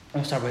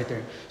 I'll stop right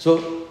there.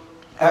 So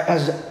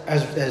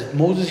as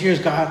Moses hears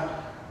God,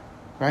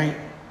 right?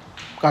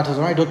 God tells,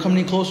 all right, don't come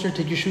any closer.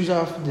 Take your shoes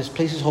off. This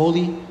place is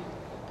holy.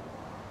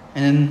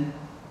 And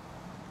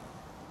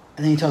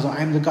then he tells him,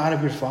 I am the God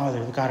of your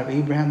father, the God of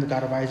Abraham, the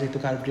God of Isaac, the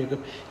God of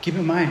Jacob. Keep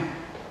in mind,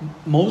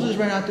 Moses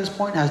right now at this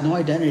point has no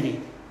identity.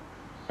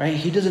 Right?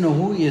 He doesn't know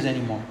who he is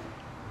anymore.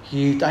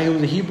 He thought he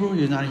was a Hebrew.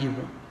 He was not a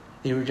Hebrew.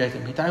 They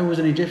rejected him. He thought he was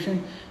an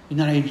Egyptian. He's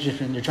not an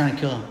Egyptian. They're trying to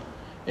kill him.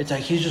 It's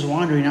like he's just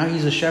wandering. Now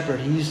he's a shepherd.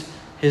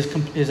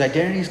 His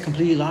identity is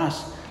completely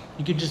lost.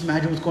 You could just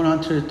imagine what's going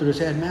on through his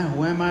head. Man,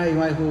 who am I?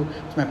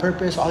 What's my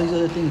purpose? All these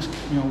other things.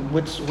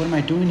 What am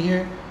I doing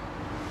here?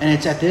 And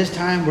it's at this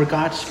time where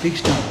God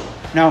speaks to him.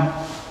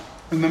 Now,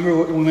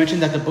 remember we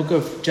mentioned that the book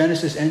of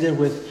Genesis ended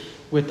with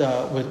with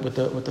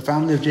the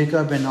family of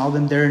Jacob and all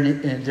them there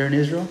in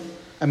Israel.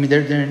 I mean,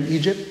 they're in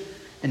Egypt,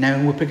 and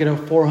then we'll pick it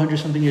up 400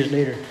 something years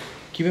later.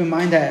 Keep in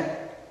mind that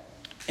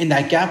in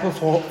that gap of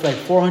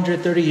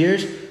 430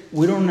 years,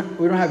 we don't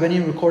have any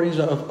recordings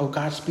of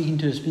God speaking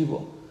to His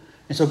people,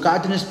 and so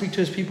God didn't speak to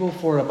His people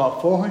for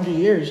about 400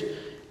 years,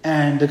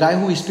 and the guy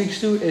who He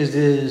speaks to is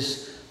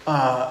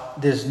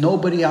this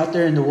nobody out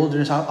there in the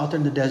wilderness, out there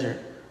in the desert.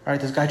 All right,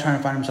 this guy trying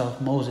to find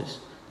himself, Moses.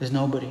 There's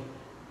nobody.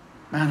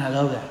 Man, I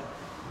love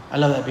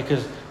that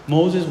because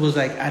Moses was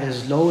like at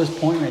his lowest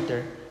point right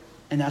there,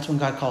 and that's when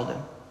God called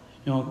him.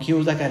 He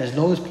was like at his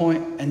lowest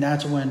point, and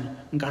that's when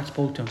God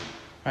spoke to him.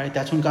 Right?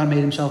 That's when God made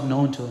Himself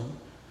known to him.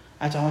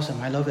 That's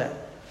awesome. I love that.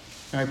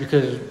 All right,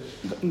 because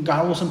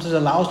God will sometimes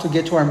allow us to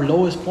get to our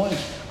lowest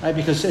points. Right?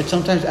 Because it's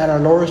sometimes at our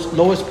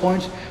lowest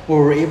points where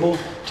we're able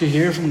to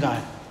hear from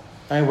God.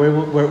 Right?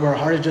 Where our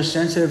heart is just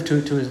sensitive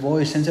to His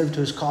voice, sensitive to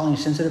His calling,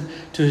 sensitive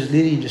to His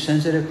leading, just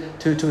sensitive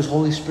to His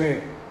Holy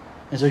Spirit.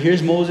 And so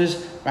here's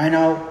Moses right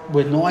now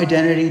with no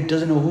identity,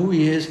 doesn't know who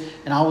he is,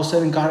 and all of a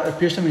sudden God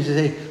appears to him and says,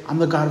 "Hey, I'm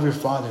the God of your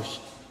fathers."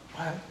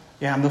 What?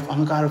 Yeah, I'm the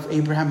God of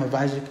Abraham, of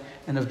Isaac,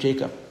 and of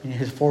Jacob, and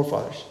his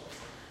forefathers.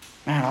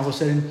 Man, all of a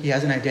sudden he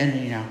has an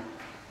identity now,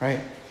 right?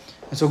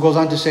 And so it goes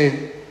on to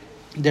say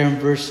there in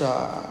verse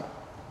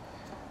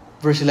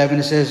 11,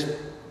 it says,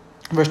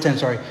 verse 10,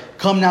 sorry.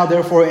 "Come now,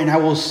 therefore, and I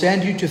will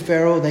send you to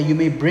Pharaoh, that you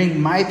may bring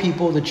my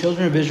people, the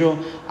children of Israel,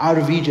 out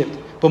of Egypt."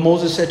 But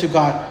Moses said to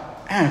God,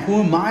 "Man,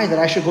 who am I that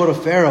I should go to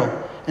Pharaoh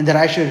and that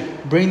I should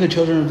bring the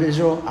children of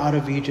Israel out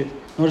of Egypt?"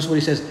 Notice what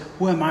he says.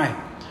 Who am I?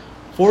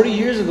 40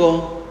 years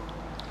ago,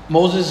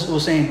 Moses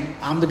was saying,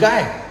 "I'm the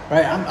guy,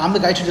 right? I'm the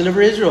guy to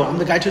deliver Israel. I'm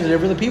the guy to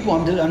deliver the people.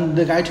 I'm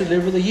the guy to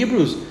deliver the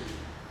Hebrews."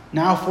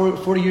 Now,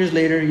 40 years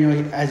later,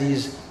 as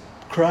he's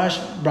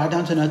crushed, brought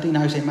down to nothing,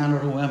 now he's saying, "Man,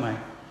 Lord, who am I?"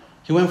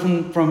 He went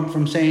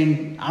from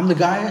saying, "I'm the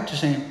guy," to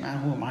saying, "Man,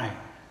 who am I?"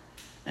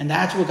 And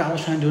that's what God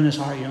was trying to do in his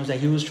heart. Is that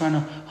He was trying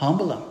to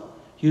humble him.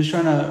 He was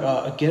trying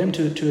to get him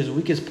to his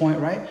weakest point,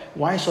 right?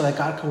 Why? So that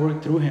God could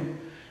work through him,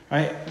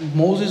 right?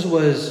 Moses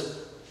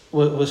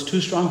was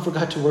too strong for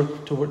God to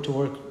work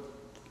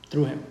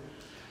through him.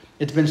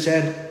 It's been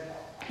said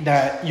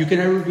that you can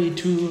never be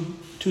too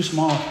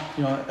small,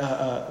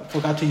 for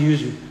God to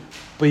use you,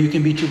 but you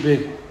can be too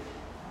big.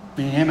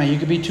 I mean, hey man, you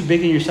can be too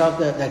big in yourself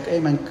that hey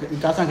man,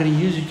 God's not going to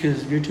use you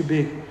because you're too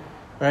big,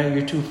 right?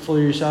 You're too full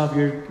of yourself.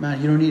 You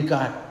don't need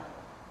God.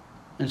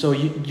 And so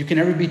you can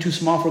never be too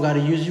small for God to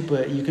use you,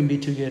 but you can be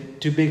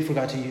too big for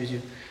God to use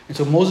you. And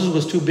so Moses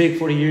was too big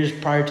 40 years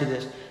prior to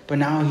this, but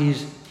now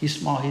he's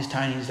small, he's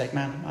tiny. He's like,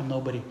 "Man, I'm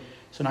nobody."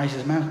 So now he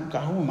says, "Man,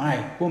 God, who am I?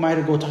 Who am I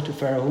to go talk to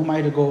Pharaoh? Who am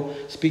I to go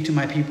speak to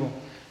my people?"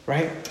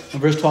 Right? And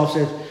verse 12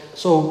 says,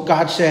 "So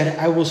God said,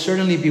 I will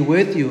certainly be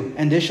with you,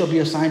 and this shall be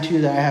a sign to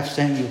you that I have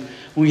sent you.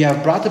 When you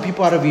have brought the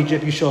people out of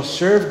Egypt, you shall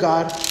serve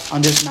God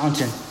on this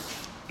mountain."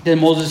 Then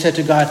Moses said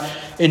to God,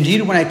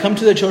 "Indeed, when I come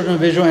to the children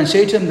of Israel and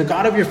say to them, 'The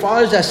God of your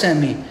fathers has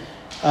sent me,'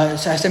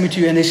 to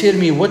you, and they say to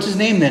me, 'What's his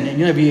name then?'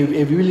 And if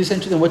you really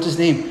sent to them, 'What's his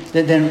name?'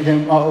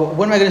 Then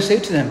what am I going to say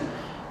to them?"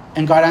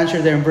 And God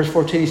answered there in verse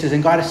 14. He says,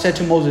 "And God said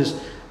to Moses,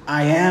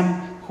 'I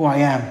am who I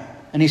am.'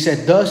 And He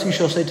said, 'Thus you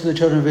shall say to the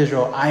children of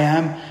Israel, I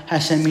am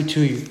has sent me to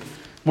you.'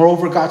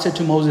 Moreover, God said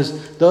to Moses,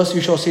 'Thus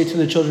you shall say to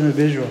the children of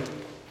Israel,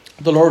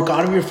 the Lord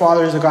God of your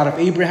fathers, the God of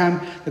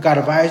Abraham, the God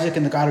of Isaac,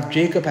 and the God of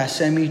Jacob has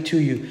sent me to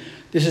you.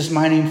 This is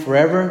my name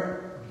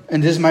forever,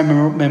 and this is my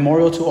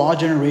memorial to all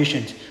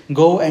generations.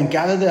 Go and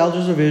gather the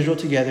elders of Israel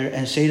together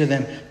and say to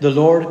them, the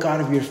Lord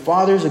God of your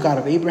fathers, the God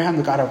of Abraham,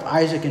 the God of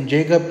Isaac and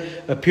Jacob,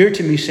 appeared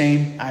to me,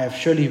 saying, I have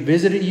surely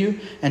visited you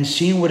and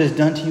seen what is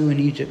done to you in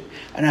Egypt.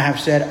 And I have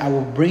said, I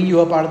will bring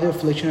you up out of the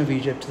affliction of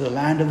Egypt to the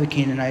land of the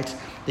Canaanites,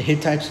 the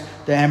Hittites,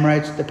 the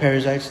Amorites, the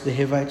Perizzites, the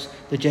Hivites,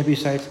 the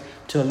Jebusites,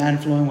 to a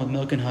land flowing with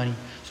milk and honey."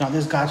 So now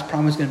this God's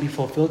promise is going to be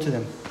fulfilled to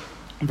them.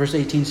 And verse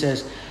 18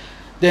 says,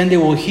 "Then they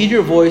will heed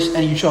your voice,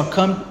 and you shall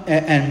come,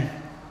 and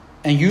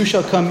you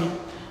shall come,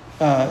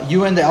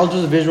 you and the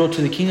elders of Israel,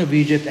 to the king of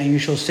Egypt, and you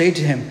shall say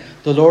to him,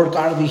 the Lord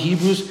God of the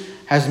Hebrews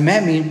has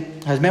met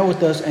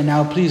with us, and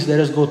now please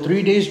let us go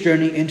 3 days'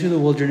 journey into the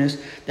wilderness,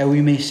 that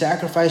we may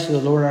sacrifice to the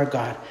Lord our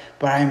God.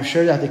 But I am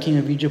sure that the king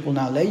of Egypt will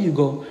not let you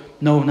go,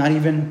 no, not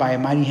even by a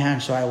mighty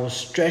hand. So I will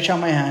stretch out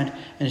my hand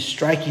and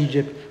strike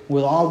Egypt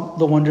with all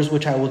the wonders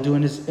which I will do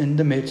in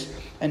the midst.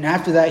 And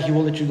after that he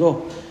will let you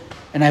go.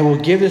 And I will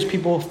give this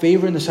people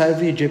favor in the sight of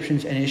the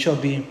Egyptians, and it shall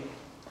be,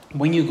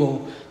 when you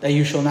go, that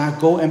you shall not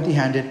go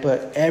empty-handed,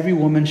 but every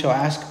woman shall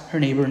ask her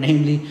neighbor,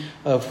 namely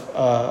of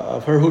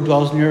her who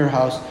dwells near her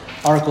house,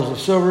 articles of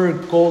silver,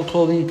 gold,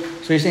 clothing."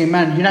 So he's saying,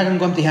 man, you're not going to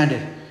go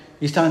empty-handed.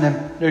 He's telling them,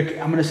 look,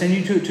 I'm going to send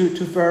you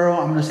to Pharaoh.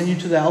 I'm going to send you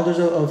to the elders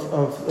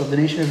of the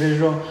nation of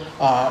Israel.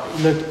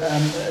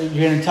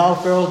 You're going to tell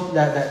Pharaoh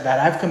that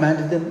I've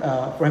commanded them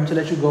for him to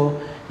let you go.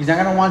 He's not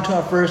going to want to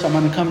at first. I'm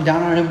going to come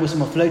down on him with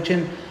some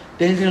affliction.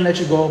 Then he's going to let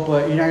you go,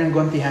 but you're not going to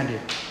go empty-handed.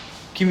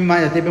 Keep in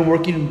mind that they've been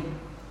working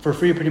for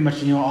free pretty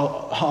much,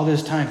 all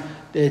this time.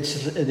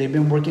 They've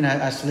been working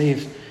as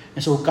slaves.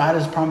 And so God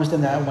has promised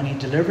them that when he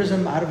delivers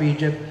them out of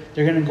Egypt,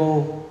 they're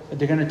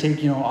gonna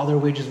take, all their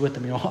wages with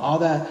them. All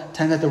that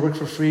time that they work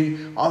for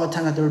free, all the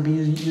time that they were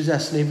being used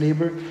as slave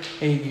labor.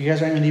 Hey, you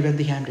guys aren't gonna leave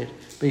empty-handed.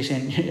 But he's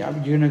saying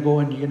you're gonna go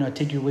and you're gonna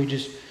take your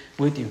wages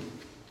with you.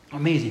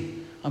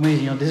 Amazing.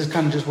 This is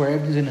kind of just where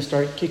everything's gonna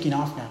start kicking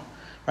off now,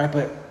 right?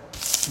 But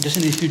just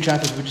in these few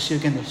chapters, we just see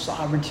again the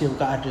sovereignty of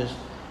God just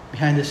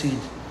behind the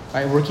scenes,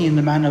 right? Working in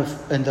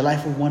the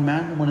life of one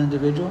man, one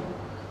individual,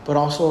 but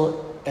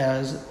also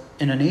as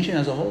in a nation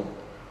as a whole,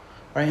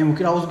 right? And we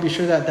could always be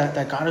sure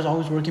that God is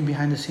always working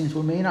behind the scenes.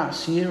 We may not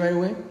see it right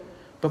away,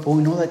 but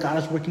we know that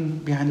God is working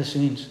behind the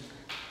scenes,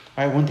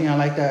 right? One thing I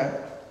like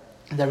that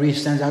really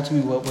stands out to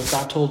me, what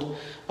God told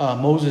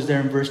Moses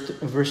there in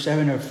verse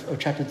 7 of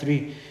chapter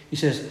 3. He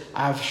says,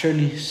 I've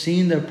surely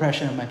seen the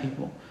oppression of my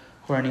people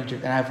who are in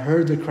Egypt, and I've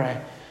heard the cry.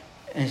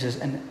 And he says,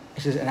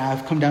 and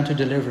I've come down to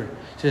deliver.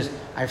 He says,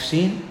 I've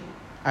seen,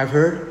 I've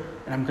heard,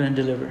 and I'm going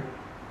to deliver.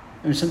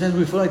 And sometimes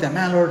we feel like that,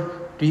 man, Lord,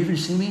 do you even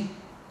see me?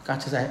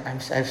 God says,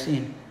 I've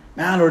seen.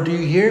 Man, Lord, do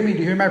you hear me? Do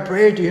you hear my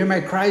prayer? Do you hear my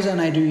cries at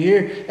night? Do you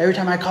hear every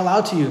time I call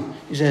out to you?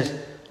 He says,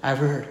 I've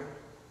heard.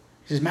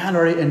 He says, man,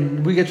 Lord,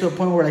 and we get to a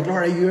point where we're like,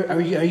 Lord, are you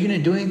going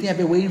to do anything? I've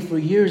been waiting for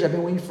years. I've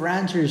been waiting for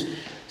answers.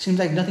 Seems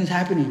like nothing's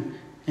happening.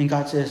 And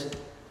God says,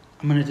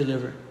 I'm going to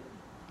deliver.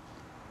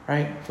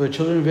 Right? For the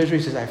children of Israel,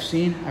 he says, I've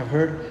seen, I've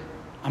heard,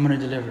 I'm going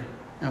to deliver.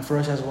 And for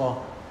us as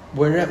well.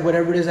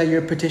 Whatever it is that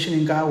you're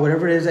petitioning God,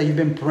 whatever it is that you've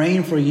been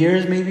praying for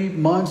years, maybe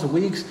months,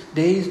 weeks,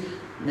 days,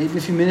 maybe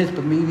a few minutes,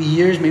 but maybe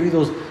years, maybe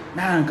those,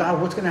 man,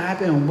 God, what's going to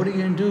happen? What are you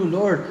going to do?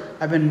 Lord,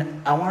 I want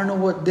to know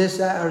what this,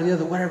 that, or the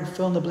other, whatever,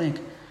 fill in the blank.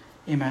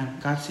 Amen.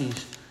 God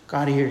sees,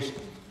 God hears,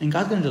 and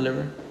God's going to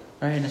deliver,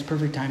 right? And it's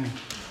perfect timing.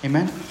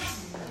 Amen.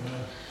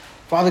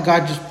 Father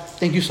God, just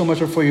thank you so much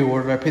for your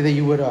word. I pray that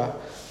you would,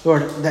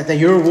 Lord, that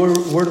your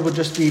word would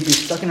just be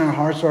stuck in our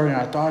hearts, Lord, in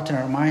our thoughts, in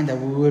our mind, that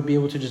we would be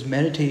able to just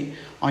meditate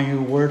on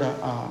your word,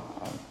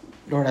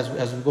 Lord,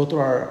 as we go through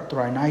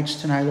our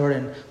nights tonight, Lord,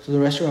 and through the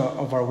rest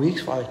of our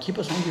weeks, Father. Keep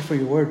us hungry for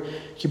your word.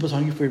 Keep us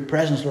hungry for your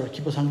presence, Lord.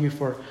 Keep us hungry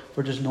for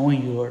just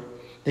knowing you, Lord.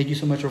 Thank you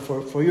so much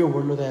for your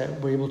word, Lord, that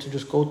we're able to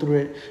just go through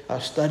it,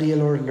 study it,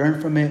 Lord,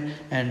 learn from it,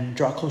 and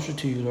draw closer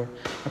to you, Lord.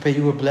 I pray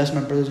you would bless my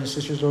brothers and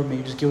sisters, Lord. May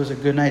you just give us a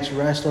good night's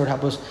rest, Lord.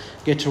 Help us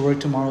get to work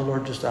tomorrow,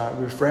 Lord, just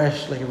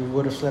refreshed like if we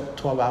would have slept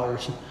 12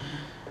 hours.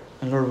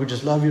 And Lord, we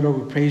just love you,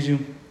 Lord. We praise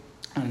you.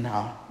 And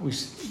we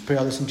pray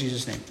all this in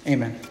Jesus' name.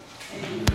 Amen.